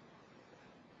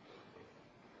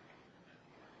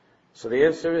 So the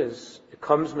answer is, it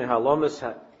comes ha'alamas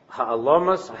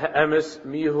ha'emes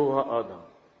mihu ha'adam.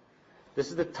 This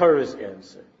is the Torah's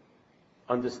answer.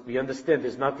 We understand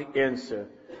it's not the answer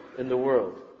in the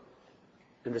world,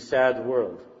 in the sad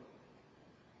world.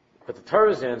 But the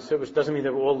Torah's answer, which doesn't mean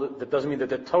that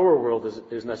the Torah world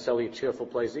is necessarily a cheerful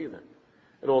place either.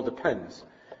 It all depends.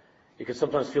 You can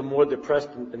sometimes feel more depressed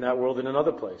in that world than in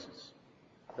other places.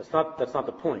 That's not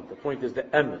the point. The point is the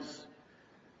emes.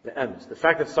 The emes. The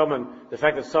fact that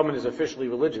someone is officially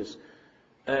religious,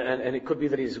 and it could be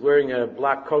that he's wearing a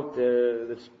black coat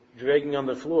that's dragging on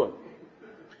the floor,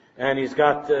 and he's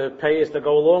got payas that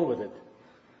go along with it.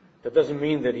 That doesn't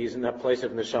mean that he's in that place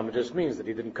of neshama. It just means that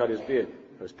he didn't cut his beard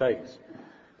or his payas,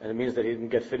 and it means that he didn't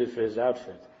get fitted for his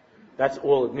outfit. That's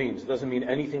all it means. It doesn't mean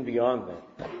anything beyond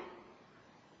that.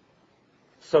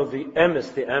 So the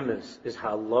emes is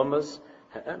halamas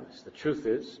ha'emes. The truth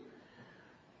is,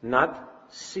 not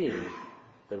seeing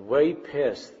that way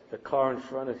past the car in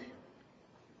front of you,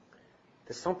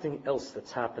 there's something else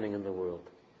that's happening in the world.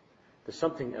 There's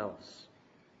something else.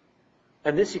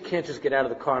 And this, you can't just get out of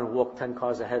the car and walk 10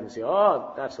 cars ahead and say,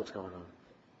 oh, that's what's going on.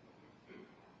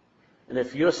 And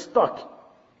if you're stuck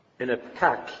in a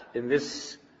pack,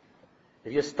 if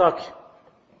you're stuck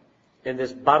in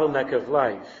this bottleneck of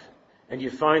life, and you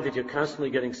find that you're constantly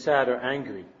getting sad or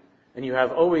angry, and you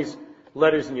have always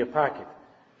letters in your pocket.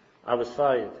 I was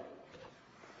fired.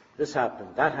 This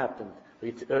happened. That happened. Or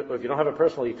if you don't have a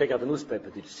personal, you take out the newspaper.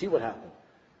 Did you see what happened?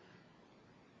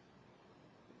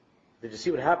 Did you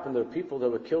see what happened? There were people that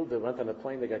were killed. They went on a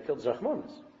plane. They got killed. Zachmanis.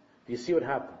 Do you see what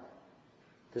happened?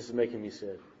 This is making me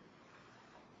sad.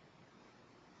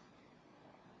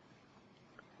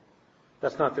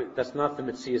 That's not the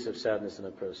mitzias of sadness in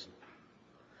a person.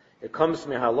 It comes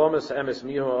from halomas emes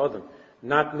miho adam,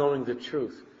 not knowing the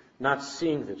truth, not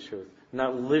seeing the truth,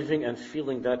 not living and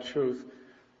feeling that truth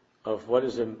of what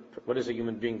is a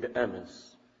human being, the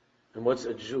emes, and what's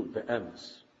a Jew, the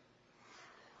emes.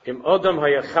 Im adam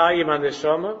hayachayim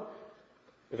haneshama,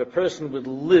 if a person would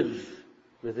live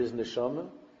with his neshama,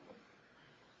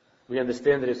 we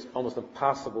understand that it's almost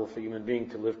impossible for a human being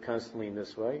to live constantly in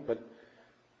this way, but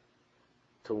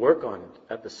to work on it,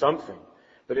 at the something.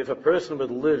 But if a person would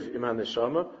live iman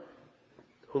neshama,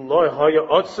 hu lo haya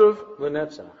otzuv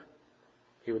lenetzach,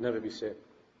 he would never be saved.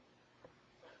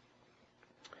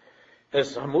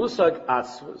 Es hamusag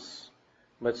atzvus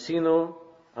matzino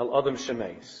al adam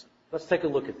shemeis. Let's take a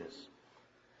look at this.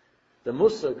 The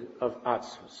musag of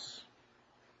atzvus.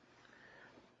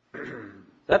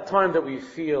 That time that we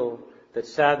feel that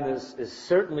sadness is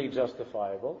certainly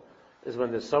justifiable is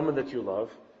when there's someone that you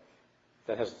love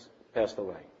that has passed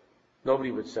away.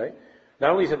 Nobody would say.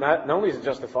 Not only is it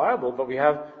justifiable, but we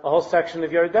have a whole section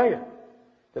of Yeridaya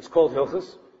that's called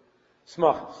Hilchos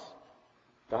Smachos.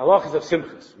 The halachas of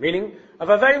Simchas, meaning of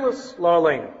Aveilus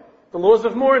La'aleinu, the laws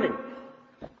of mourning.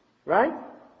 Right?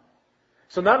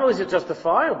 So not only is it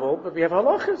justifiable, but we have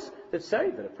halachas that say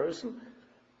that a person,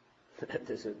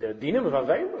 they're dinim of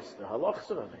Aveilus, they're halachas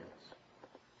of Aveilus.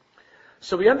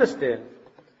 So we understand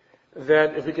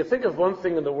that if we could think of one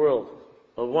thing in the world,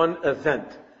 or one event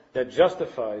that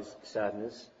justifies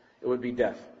sadness, it would be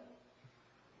death.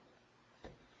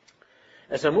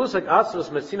 As a musak atzvus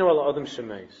metzino al adam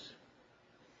shemeis.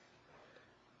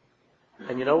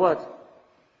 And you know what?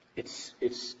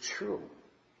 It's true.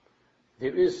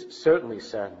 There is certainly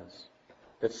sadness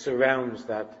that surrounds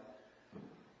that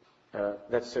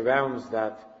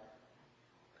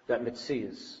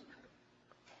mitzias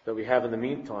that we have in the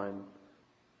meantime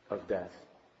of death.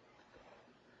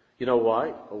 You know why?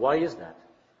 Well, why is that?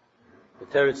 The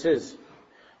Torah says,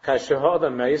 kasher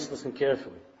ha'adam meis, listen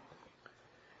carefully.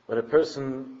 When a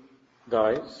person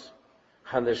dies,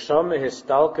 haneshama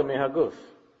histalka mehaguf.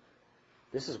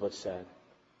 This is what's sad.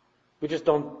 We just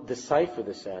don't decipher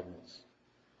the sadness.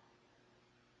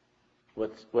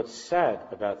 What's sad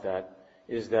about that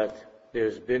is that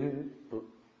there's been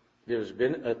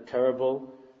a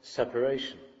terrible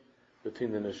separation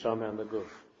between the neshama and the guf.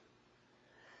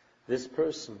 This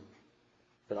person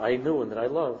that I knew and that I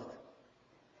loved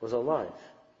was alive.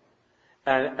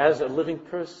 And as a living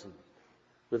person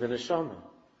with a neshama,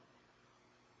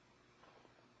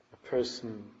 a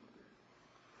person,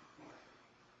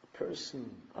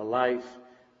 a life,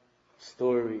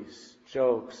 stories,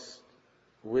 jokes,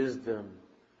 wisdom,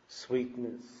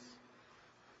 sweetness,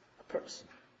 a person.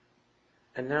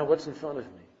 And now what's in front of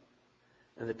me?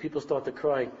 And the people start to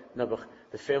cry.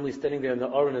 The family's standing there in the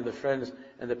aron and the friends,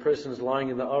 and the person's lying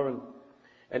in the aron,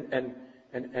 and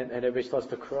everybody starts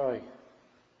to cry.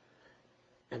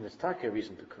 And there's not a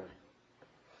reason to cry.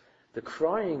 The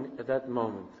crying at that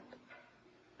moment,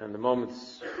 and the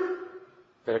moments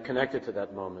that are connected to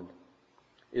that moment,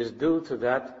 is due to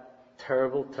that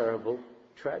terrible, terrible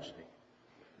tragedy.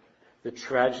 The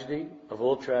tragedy of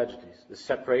all tragedies, the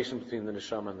separation between the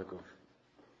neshama and the guf.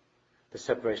 The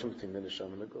separation between the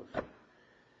neshama and the guf.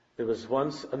 There was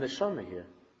once a neshama here.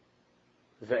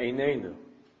 Ve'einenu.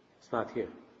 It's not here.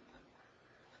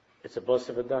 It's a bos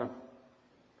of Adam.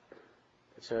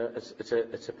 It's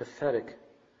a pathetic,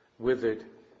 withered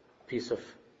piece of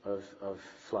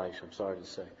flesh, I'm sorry to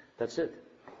say. That's it.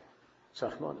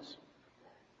 Tzachmanis.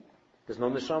 There's no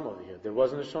neshama over here. There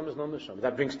was a neshama, there's no neshama.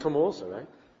 That brings tumah also, right?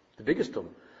 The biggest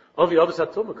tumah. Ovi Avos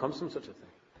HaTumah comes from such a thing.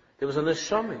 There was a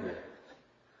neshama here.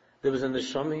 There was a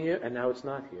neshama here, and now it's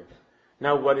not here.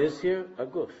 Now what is here? A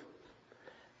guf.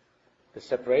 The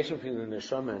separation between the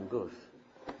neshama and guf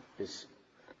is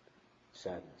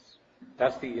sadness.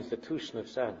 That's the institution of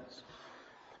sadness.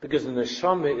 Because the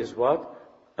neshama is what?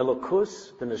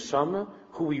 Elokus, the neshama,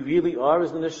 who we really are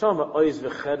is the neshama. Oiz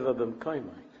v'chedva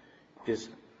b'mkaimai. Is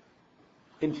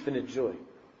infinite joy.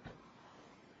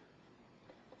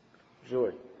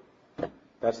 Joy.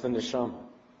 That's the neshama.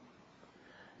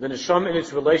 The neshama in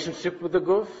its relationship with the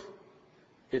guf,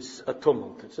 it's a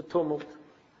tumult. It's a tumult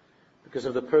because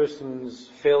of the person's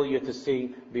failure to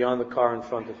see beyond the car in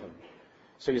front of him.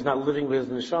 So he's not living with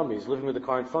his neshama, he's living with the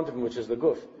car in front of him, which is the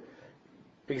guf.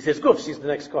 Because his guf sees the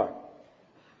next car.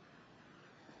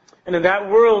 And in that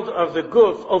world of the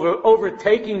guf,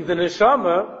 overtaking the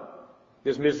neshama,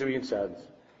 there's misery and sadness.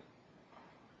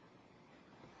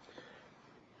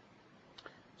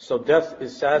 So death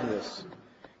is sadness.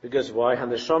 Because why?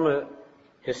 HaNeshama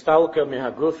histalka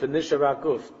mehaguf v'nishara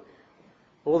guf.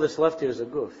 All that's left here is a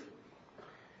guf.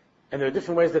 And there are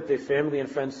different ways that their family and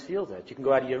friends feel that. You can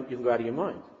go out of your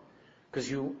mind.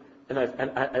 Because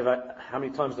how many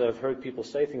times that I've heard people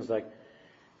say things like,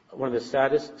 one of the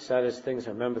saddest things, I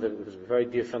remember that it was a very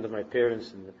dear friend of my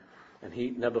parents, and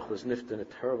Nebuch was nifted in a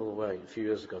terrible way a few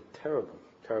years ago.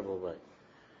 Terrible way.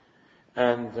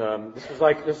 And this was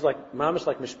like mamish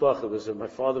like mishpacha. My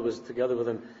father was together with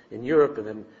him in Europe, and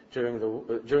then during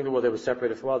the war they were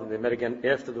separated for a while. And they met again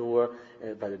after the war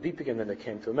by the deep again. Then they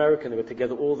came to America, and they were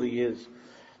together all the years.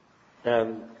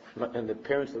 And the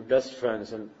parents were best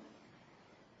friends, and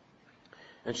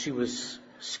she was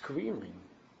screaming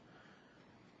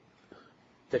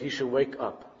that he should wake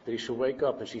up,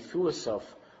 and she threw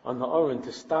herself on the aron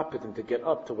to stop it and to get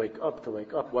up, to wake up.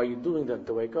 Why are you doing that?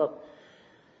 To wake up.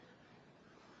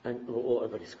 And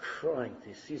everybody's crying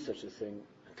to see such a thing,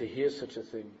 to hear such a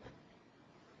thing.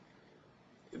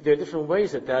 There are different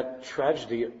ways that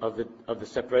tragedy of the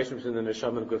separation between the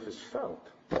neshama and guf is felt.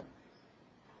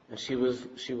 And she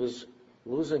was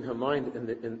losing her mind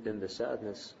in the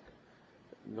sadness.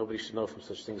 Nobody should know from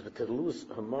such things, but to lose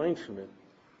her mind from it.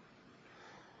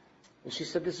 And she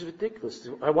said, "This is ridiculous.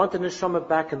 I want the neshama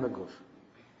back in the guf.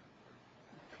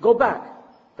 Go back."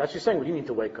 That's what she's saying. What do you mean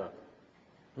to wake up?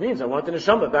 It means I want the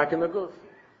neshama back in the guf.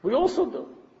 We also do.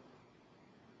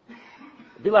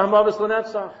 Bila hamavis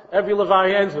l'netzach. Every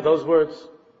Levi ends with those words.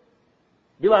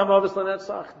 Bila hamavis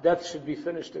l'netzach. Death should be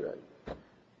finished already.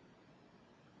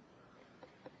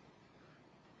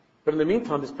 But in the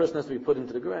meantime, this person has to be put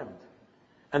into the ground.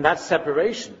 And that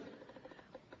separation,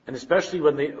 and especially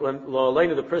when lo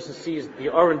aleinu, the person sees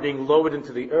the aron being lowered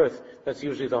into the earth, that's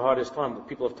usually the hardest time.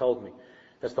 People have told me.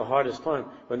 That's the hardest time,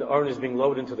 when the aron is being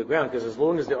lowered into the ground, because as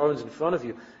long as the aron is in front of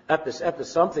you, epis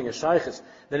something, a shaykhis,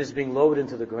 then it's being lowered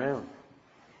into the ground.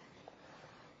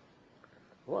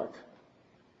 What?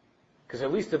 Because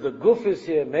at least if the guf is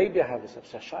here, maybe I have a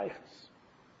shaykhis.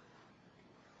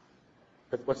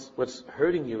 But what's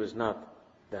hurting you is not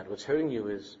that. What's hurting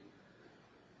is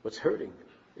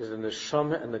the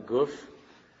neshama and the guf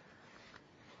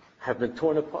have been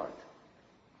torn apart.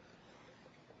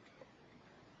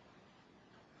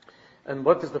 And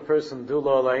what does the person do,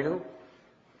 lo aleinu,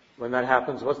 when that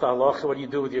happens? What's the halacha? What do you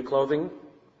do with your clothing?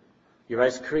 You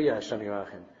write kriya, Hashem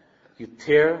Yirachim. You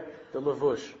tear the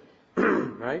lavush.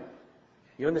 Right?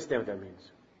 You understand what that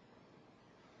means.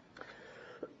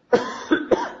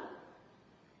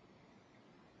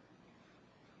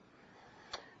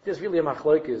 There's really a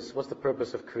machlokes. What's the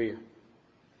purpose of kriya?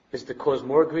 Is it to cause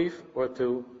more grief or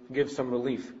to give some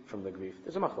relief from the grief?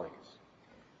 There's a machlokes,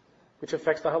 which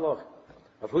affects the halacha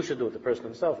of who should do it, the person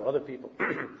himself or other people,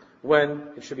 when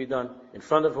it should be done, in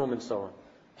front of whom, and so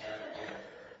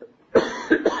on.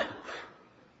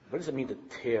 What does it mean to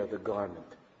tear the garment?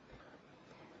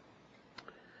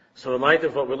 So in light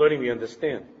of what we're learning, we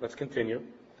understand. Let's continue.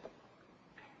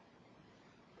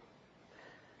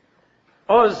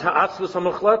 Oz ha'atzvus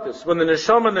ha'muchletus. When the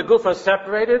neshama and the guf are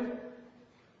separated,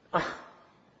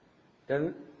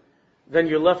 then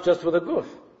you're left just with a guf.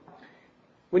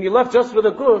 When you're left just with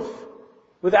a guf,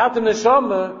 without the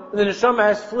neshama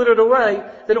has flitted away,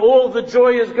 then all the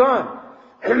joy is gone.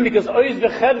 Because oiz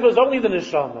v'chedva is only the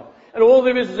neshama. And all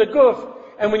there is a guf.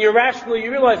 And when you're rational,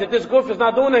 you realize that this guf is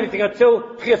not doing anything until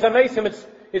Tchias HaMeisim,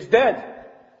 it's dead.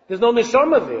 There's no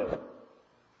neshama there.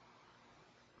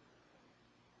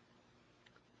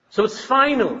 So it's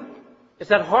final. It's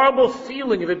that horrible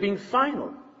feeling of it being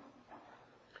final.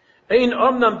 Ein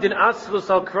omnam din atzvus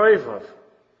al kroivav.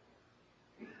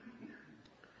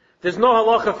 There's no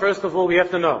halacha, first of all, we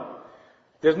have to know.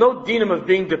 There's no dinam of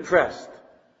being depressed.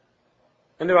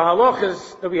 And there are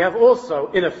halachas that we have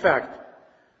also, in effect,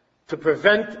 to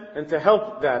prevent and to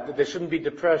help that there shouldn't be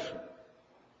depression.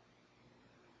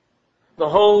 The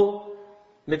whole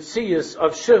mitzias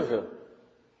of Shiva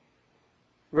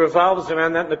revolves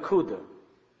around that nakuda.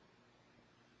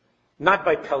 Not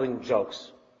by telling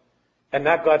jokes, and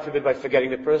not, God forbid, by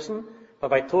forgetting the person, but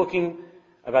by talking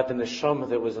about the neshama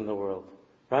that was in the world.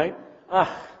 Right?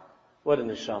 What a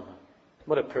neshama.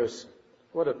 What a person.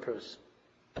 What a person.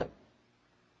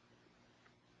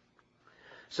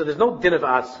 So there's no din of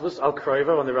atzvus, al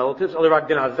kroiva, on the relatives, only rak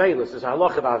din avelis. There's a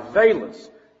halach of avelis,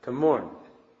 to mourn.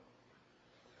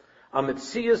 Al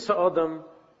mitzias ha'adam,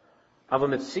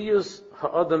 Avamitzius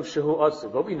ha'adam shehu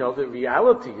atziv. But we know the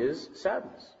reality is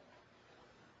sadness.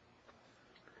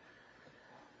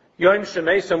 Yom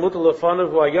shemeisa mutal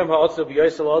lefanav v'ayom ha'atziv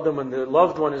b'yosel adam, when the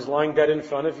loved one is lying dead in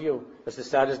front of you. That's the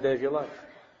saddest day of your life.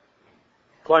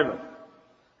 Climate.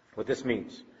 What this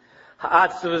means.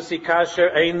 Ha'atzvus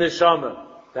ikasher ein neshama.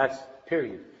 That's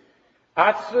period.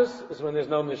 Atzvus is when there's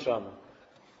no neshama.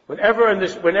 Whenever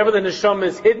the neshama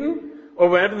is hidden, or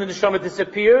whenever the neshama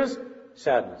disappears,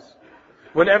 sadness.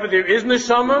 Whenever there is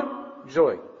neshama,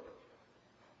 joy.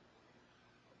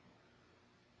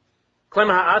 Klem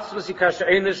ha'atzvus ikasher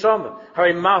ein neshama.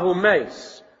 Hari mahu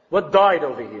meis. What died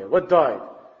over here? What died?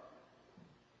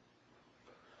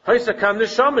 Haisakam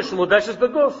neshama shmudeshes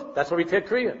beguf. That's why we take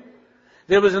kriya.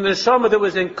 There was a neshama that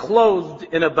was enclosed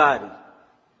in a body.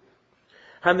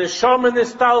 And neshama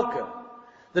nistalka.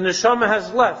 The neshama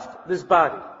has left this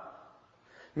body.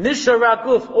 Nishara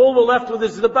guf. All we're left with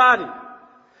is the body.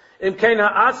 Im kein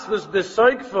ha'atzvus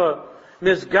besoikfa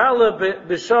misgala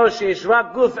b'shor sheish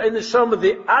rak guf ein neshama.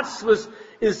 The atzvus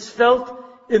is felt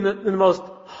in the most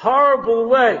horrible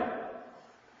way.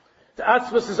 The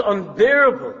atzvus is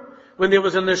unbearable when there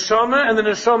was a neshama and the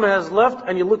neshama has left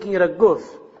and you're looking at a guf.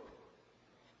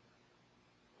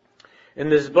 In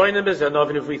this Boinim Bezanov,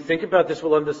 and if we think about this,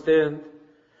 we'll understand.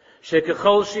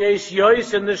 Shekachol sheyesh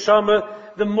yois in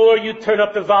neshama, the more you turn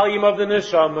up the volume of the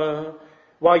neshama,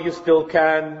 while you still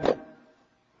can,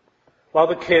 while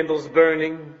the candle's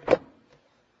burning.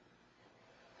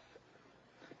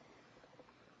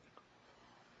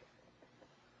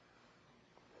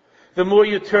 The more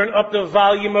you turn up the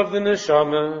volume of the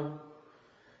neshama,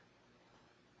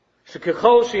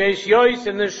 shekachol sheyesh yois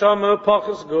in neshama,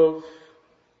 pachas guf.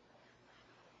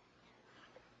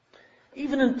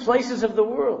 Even in places of the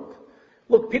world.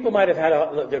 Look, there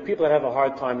are people that have a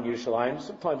hard time in Yerushalayim.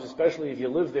 Sometimes, especially if you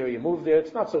live there, you move there,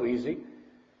 it's not so easy.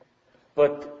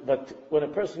 But when a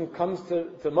person comes to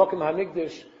Mokum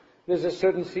HaMikdash, there's a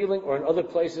certain feeling, or in other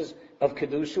places of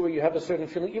Kedusha, where you have a certain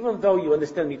feeling, even though you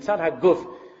understand Mitzad HaGuf,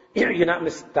 you're not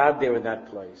mistad there in that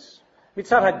place.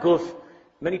 Mitzad HaGuf,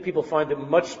 many people find it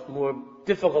much more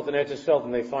difficult in Eretz Yisrael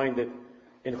than they find it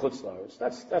in Chutz La'aretz.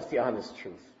 That's the honest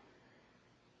truth.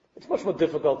 It's much more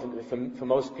difficult for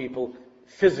most people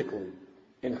physically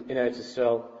in Eretz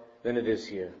Yisrael than it is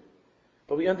here.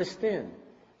 But we understand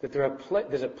that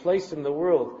there's a place in the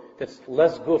world that's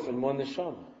less guf and more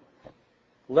neshama.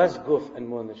 Less guf and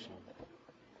more neshama.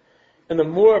 And the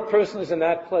more a person is in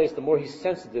that place, the more he's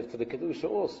sensitive to the Kedusha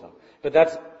also. But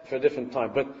that's for a different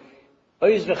time. But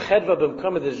Oiz v'chedva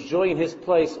b'mkama, there's joy in his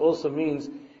place, also means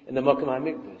in the Mokum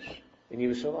HaMikdash, in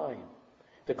Yerushalayim.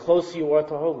 The closer you are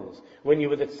to holiness. When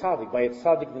you're with a tzaddik, by a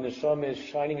tzaddik the neshama is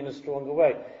shining in a stronger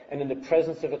way. And in the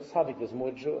presence of a tzaddik there's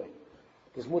more joy.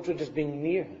 There's more joy just being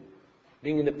near him.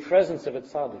 Being in the presence of a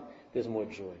tzaddik, there's more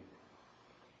joy.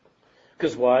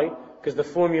 Because why? Because the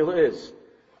formula is,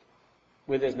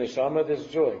 where there's neshama, there's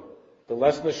joy. The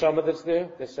less neshama that's there,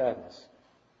 there's sadness.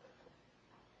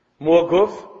 More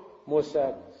guf, more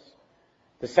sadness.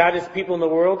 The saddest people in the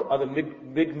world are the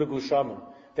big megushamim.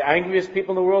 The angriest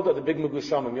people in the world are the big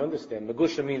megushamim. You understand?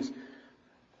 Megusha means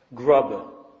grubber.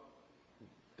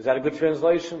 Is that a good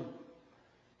translation?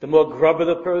 The more grubber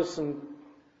the person,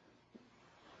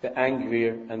 the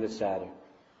angrier and the sadder.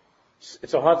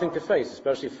 It's a hard thing to face,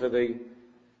 especially for the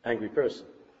angry person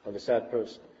or the sad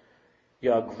person.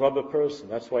 You're a grubber person.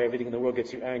 That's why everything in the world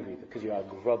gets you angry, because you're a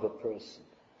grubber person.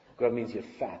 Grub means you're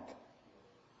fat.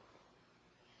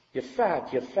 You're fat.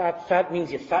 Fat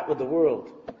means you're fat with the world.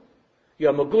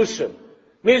 You're a Magushim.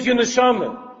 Where's your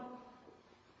neshama?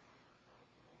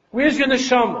 Where's your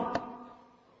neshama?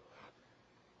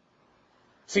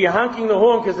 So you're honking the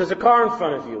horn because there's a car in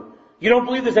front of you. You don't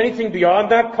believe there's anything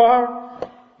beyond that car?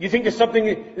 You think there's something,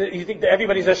 you think that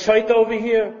everybody's a shaita over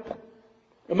here?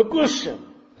 A Magushim.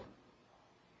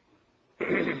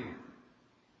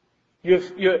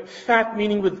 You're fat,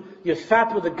 meaning you're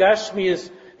fat with the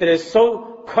gashmias that has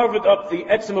so covered up the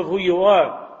etzem of who you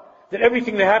are, that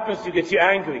everything that happens to you gets you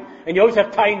angry. And you always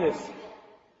have tainus,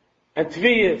 and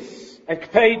tviyas, and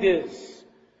kpedis.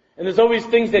 And there's always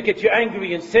things that get you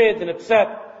angry and sad and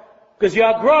upset, because you're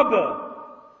a grubber.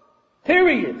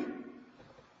 Period.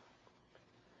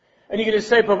 And you're going to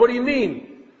say, but what do you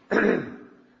mean?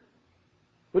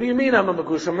 What do you mean I'm a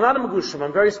Magushim? I'm not a Magushim.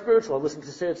 I'm very spiritual. I listen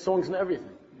to sad songs and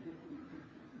everything.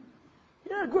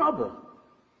 You're a grubber.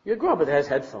 You're a grubber that has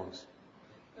headphones.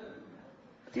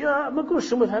 You're a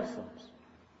Magushim with headphones.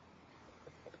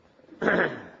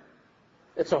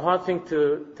 It's a hard thing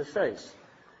to face.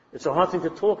 It's a hard thing to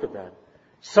talk about.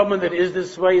 Someone that is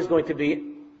this way is going to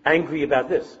be angry about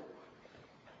this.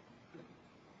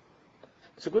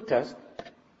 It's a good test.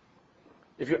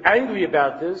 If you're angry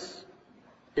about this,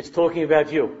 it's talking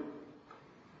about you.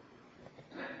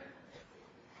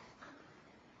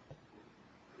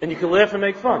 And you can laugh and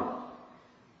make fun.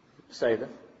 Say that.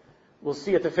 We'll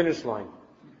see at the finish line.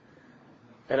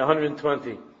 At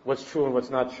 120, what's true and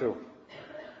what's not true.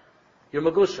 You're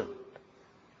Magusha.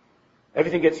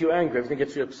 Everything gets you angry, everything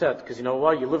gets you upset, because you know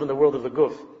why? You live in the world of the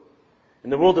guf.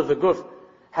 In the world of the guf,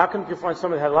 how come you find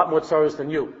someone that had a lot more sorrows than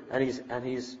you, and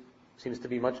he's seems to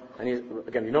be much, and he's,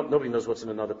 again, nobody knows what's in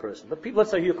another person. But people, let's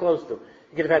say you're close to,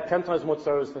 you could have had 10 times more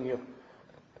sorrows than you.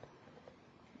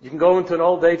 You can go into an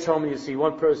old age home and you see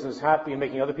one person is happy and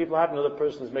making other people happy, another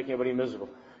person is making everybody miserable.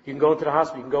 You can go into the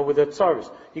hospital, you can go with their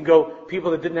sorrows. You can go, people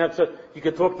that didn't have, you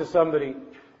could talk to somebody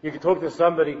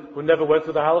who never went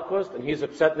through the Holocaust, and he's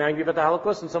upset and angry about the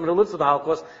Holocaust, and someone who lives through the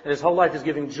Holocaust, and his whole life is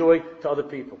giving joy to other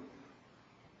people.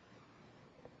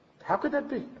 How could that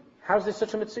be? How is there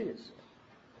such a mitzvah?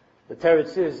 The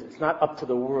teretz is, it's not up to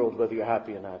the world whether you're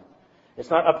happy or not. It's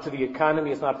not up to the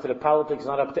economy, it's not up to the politics, it's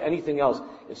not up to anything else.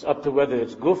 It's up to whether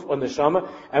it's guf or neshama,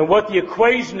 and what the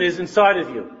equation is inside of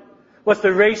you. What's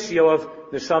the ratio of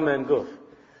neshama and guf?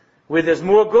 Where there's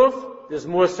more guf, there's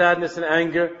more sadness and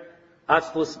anger,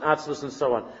 atzlus and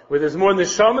so on. Where there's more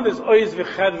neshama, there's oiz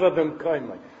v'chedva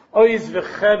b'mkaimai. Oiz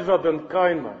v'chedva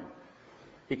b'mkaimai.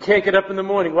 You can't get up in the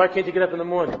morning. Why can't you get up in the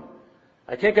morning?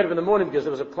 I can't get up in the morning because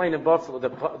there was a plane in Buffalo, the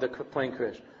plane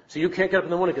crashed. So you can't get up in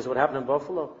the morning because of what happened in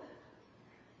Buffalo?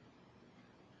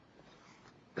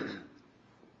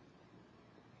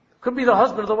 Could be the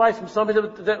husband or the wife from somebody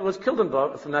that was killed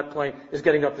from that plane is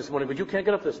getting up this morning, but you can't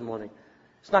get up this morning.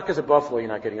 It's not because of Buffalo you're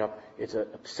not getting up. It's an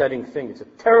upsetting thing. It's a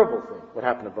terrible thing, what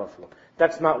happened in Buffalo.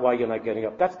 That's not why you're not getting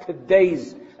up. That's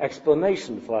today's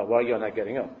explanation for why you're not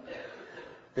getting up.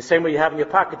 The same way you have in your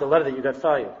pocket the letter that you got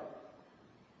fired.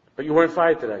 But you weren't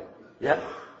fired today. Yeah.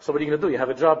 So what are you going to do? You have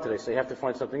a job today, so you have to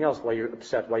find something else why you're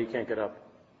upset, why you can't get up.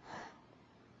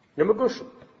 You're Magushim.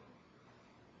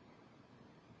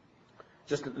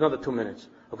 Just another 2 minutes.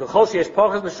 The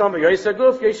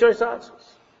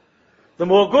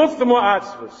more guf, the more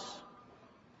atzvus.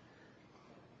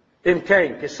 In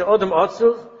Cain,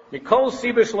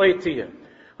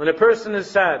 when a person is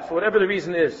sad, for whatever the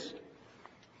reason is,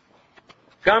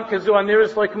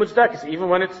 even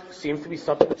when it seems to be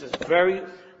something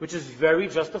which is very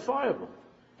justifiable.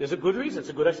 There's a good reason, it's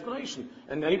a good explanation.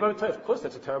 And anybody will tell you, of course,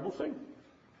 that's a terrible thing.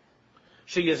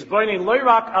 Don't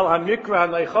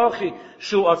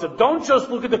just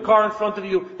look at the car in front of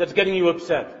you that's getting you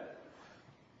upset.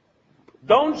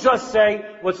 Don't just say,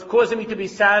 what's causing me to be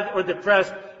sad or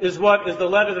depressed is the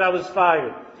letter that I was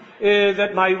fired.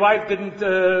 That my wife didn't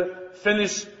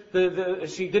finish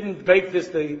she didn't bake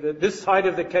this side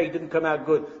of the cake didn't come out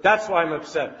good. That's why I'm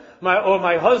upset.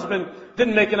 My husband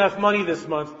didn't make enough money this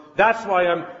month. That's why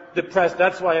I'm depressed.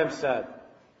 That's why I'm sad.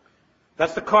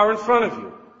 That's the car in front of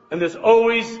you. And there's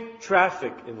always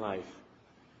traffic in life.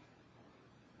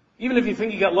 Even if you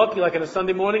think you got lucky, like on a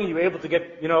Sunday morning, you were able to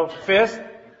get, fast.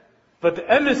 But the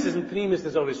emes and pnimis,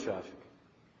 there's always traffic.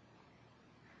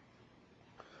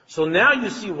 So now you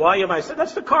see why am I saying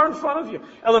that's the car in front of you.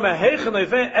 Where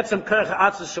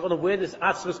does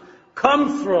atzvus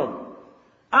come from?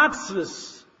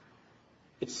 Atzvus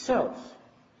itself.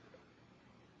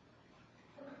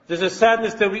 There's a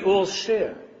sadness that we all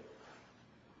share.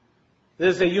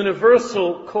 There's a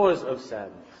universal cause of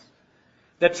sadness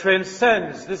that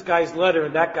transcends this guy's letter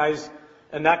and that guy's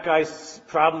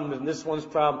problem and this one's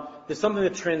problem. There's something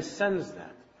that transcends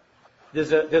that.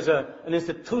 There's an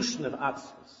institution of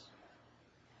atzvus.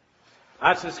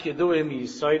 Atzvus Chiduim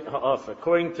Yisoid Ha'af.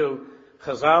 According to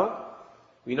Chazal,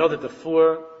 we know that the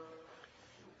 4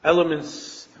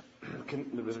 elements,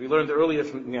 as we learned earlier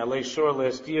from the Alei Shor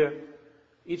last year,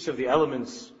 each of the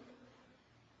elements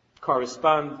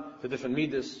correspond to different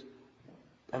midas.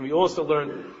 And we also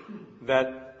learned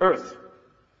that the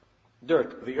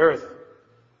earth,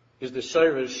 is the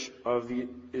shirish of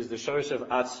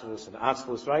atzvus. And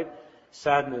atzvus, right?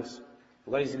 Sadness,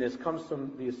 laziness comes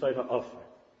from the Yisoid Ha'af.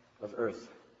 Of earth.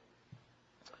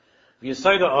 The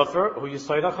Yisoid Ha'afer, who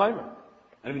Yisoid Ha'chaimer.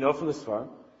 And we know from this far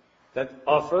that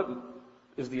Afer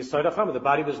is the Yisoid Ha'chaimer. The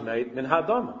body was made min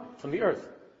ha'adam, from the earth.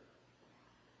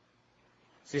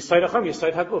 So Yisoid Ha'chaimer,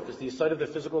 Yisoid Ha'guf, is the Yisoid of the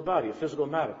physical body, of physical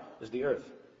matter, is the earth.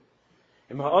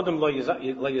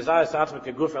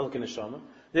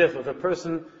 Therefore, if a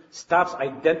person stops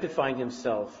identifying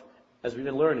himself, as we've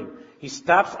been learning, he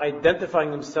stops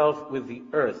identifying himself with the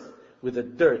earth, with the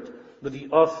dirt, with the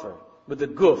offer, with the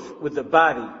guf, with the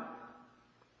body,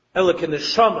 elik and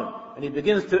neshama, and he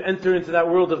begins to enter into that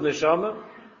world of neshama,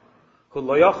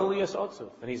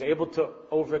 and he's able to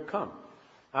overcome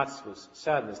atzvus,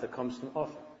 sadness that comes from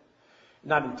offer.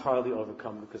 not entirely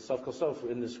overcome, because Sof Kol Sof,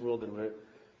 we're in this world and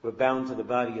we're bound to the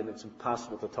body and it's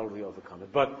impossible to totally overcome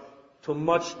it, but to a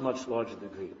much, much larger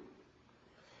degree.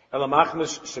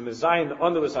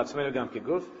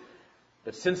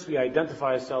 That since we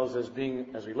identify ourselves as being,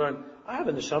 as we learn, I have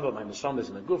a neshama, my neshama is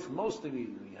in the guf, mostly we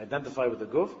identify with the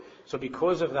guf, so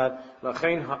because of that,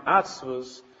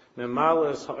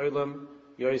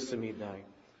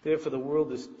 therefore the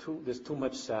world there's too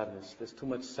much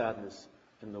sadness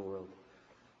in the world.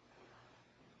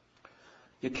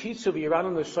 How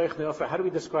do we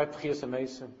describe Tchias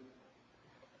HaMeisim?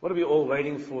 What are we all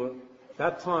waiting for?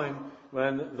 That time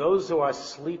when those who are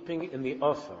sleeping in the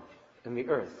Ofer, in the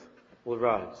earth, will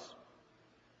rise.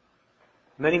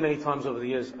 Many, many times over the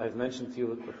years, I've mentioned to you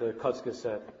what the Kotzker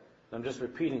said. I'm just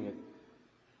repeating it,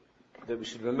 that we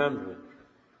should remember it.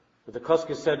 But the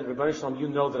Kotzker said, Rebbeinu Shalom, you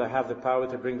know that I have the power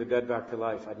to bring the dead back to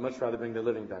life. I'd much rather bring the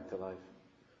living back to life.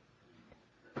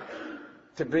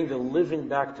 To bring the living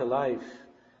back to life.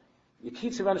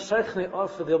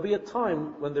 There'll be a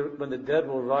time when the dead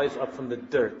will rise up from the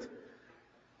dirt.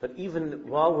 But even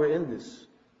while we're in this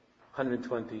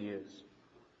 120 years,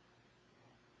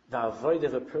 the avoid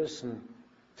of a person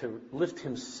to lift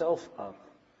himself up,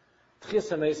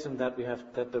 Tchias HaMeisim that we have,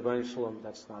 that the Rebbeinu Shalom,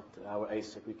 that's not our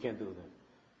ASIC, we can't do that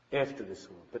after this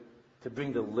world. But to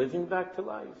bring the living back to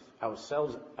life,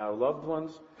 ourselves, our loved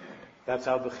ones, that's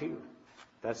our Bechir.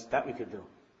 That we could do.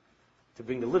 To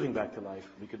bring the living back to life,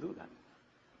 we could do that.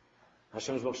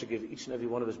 Hashem Yisrael should give each and every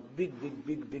one of us big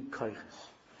kaiches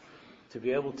to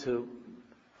be able to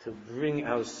bring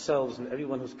ourselves and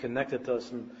everyone who's connected to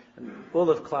us and all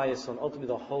of Klal Yisrael and ultimately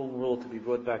the whole world to be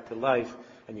brought back to life.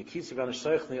 And Yekitzi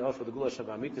V'Anashaychni offer the Gula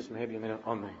Shabbat Amitis Mehebi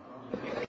Amen.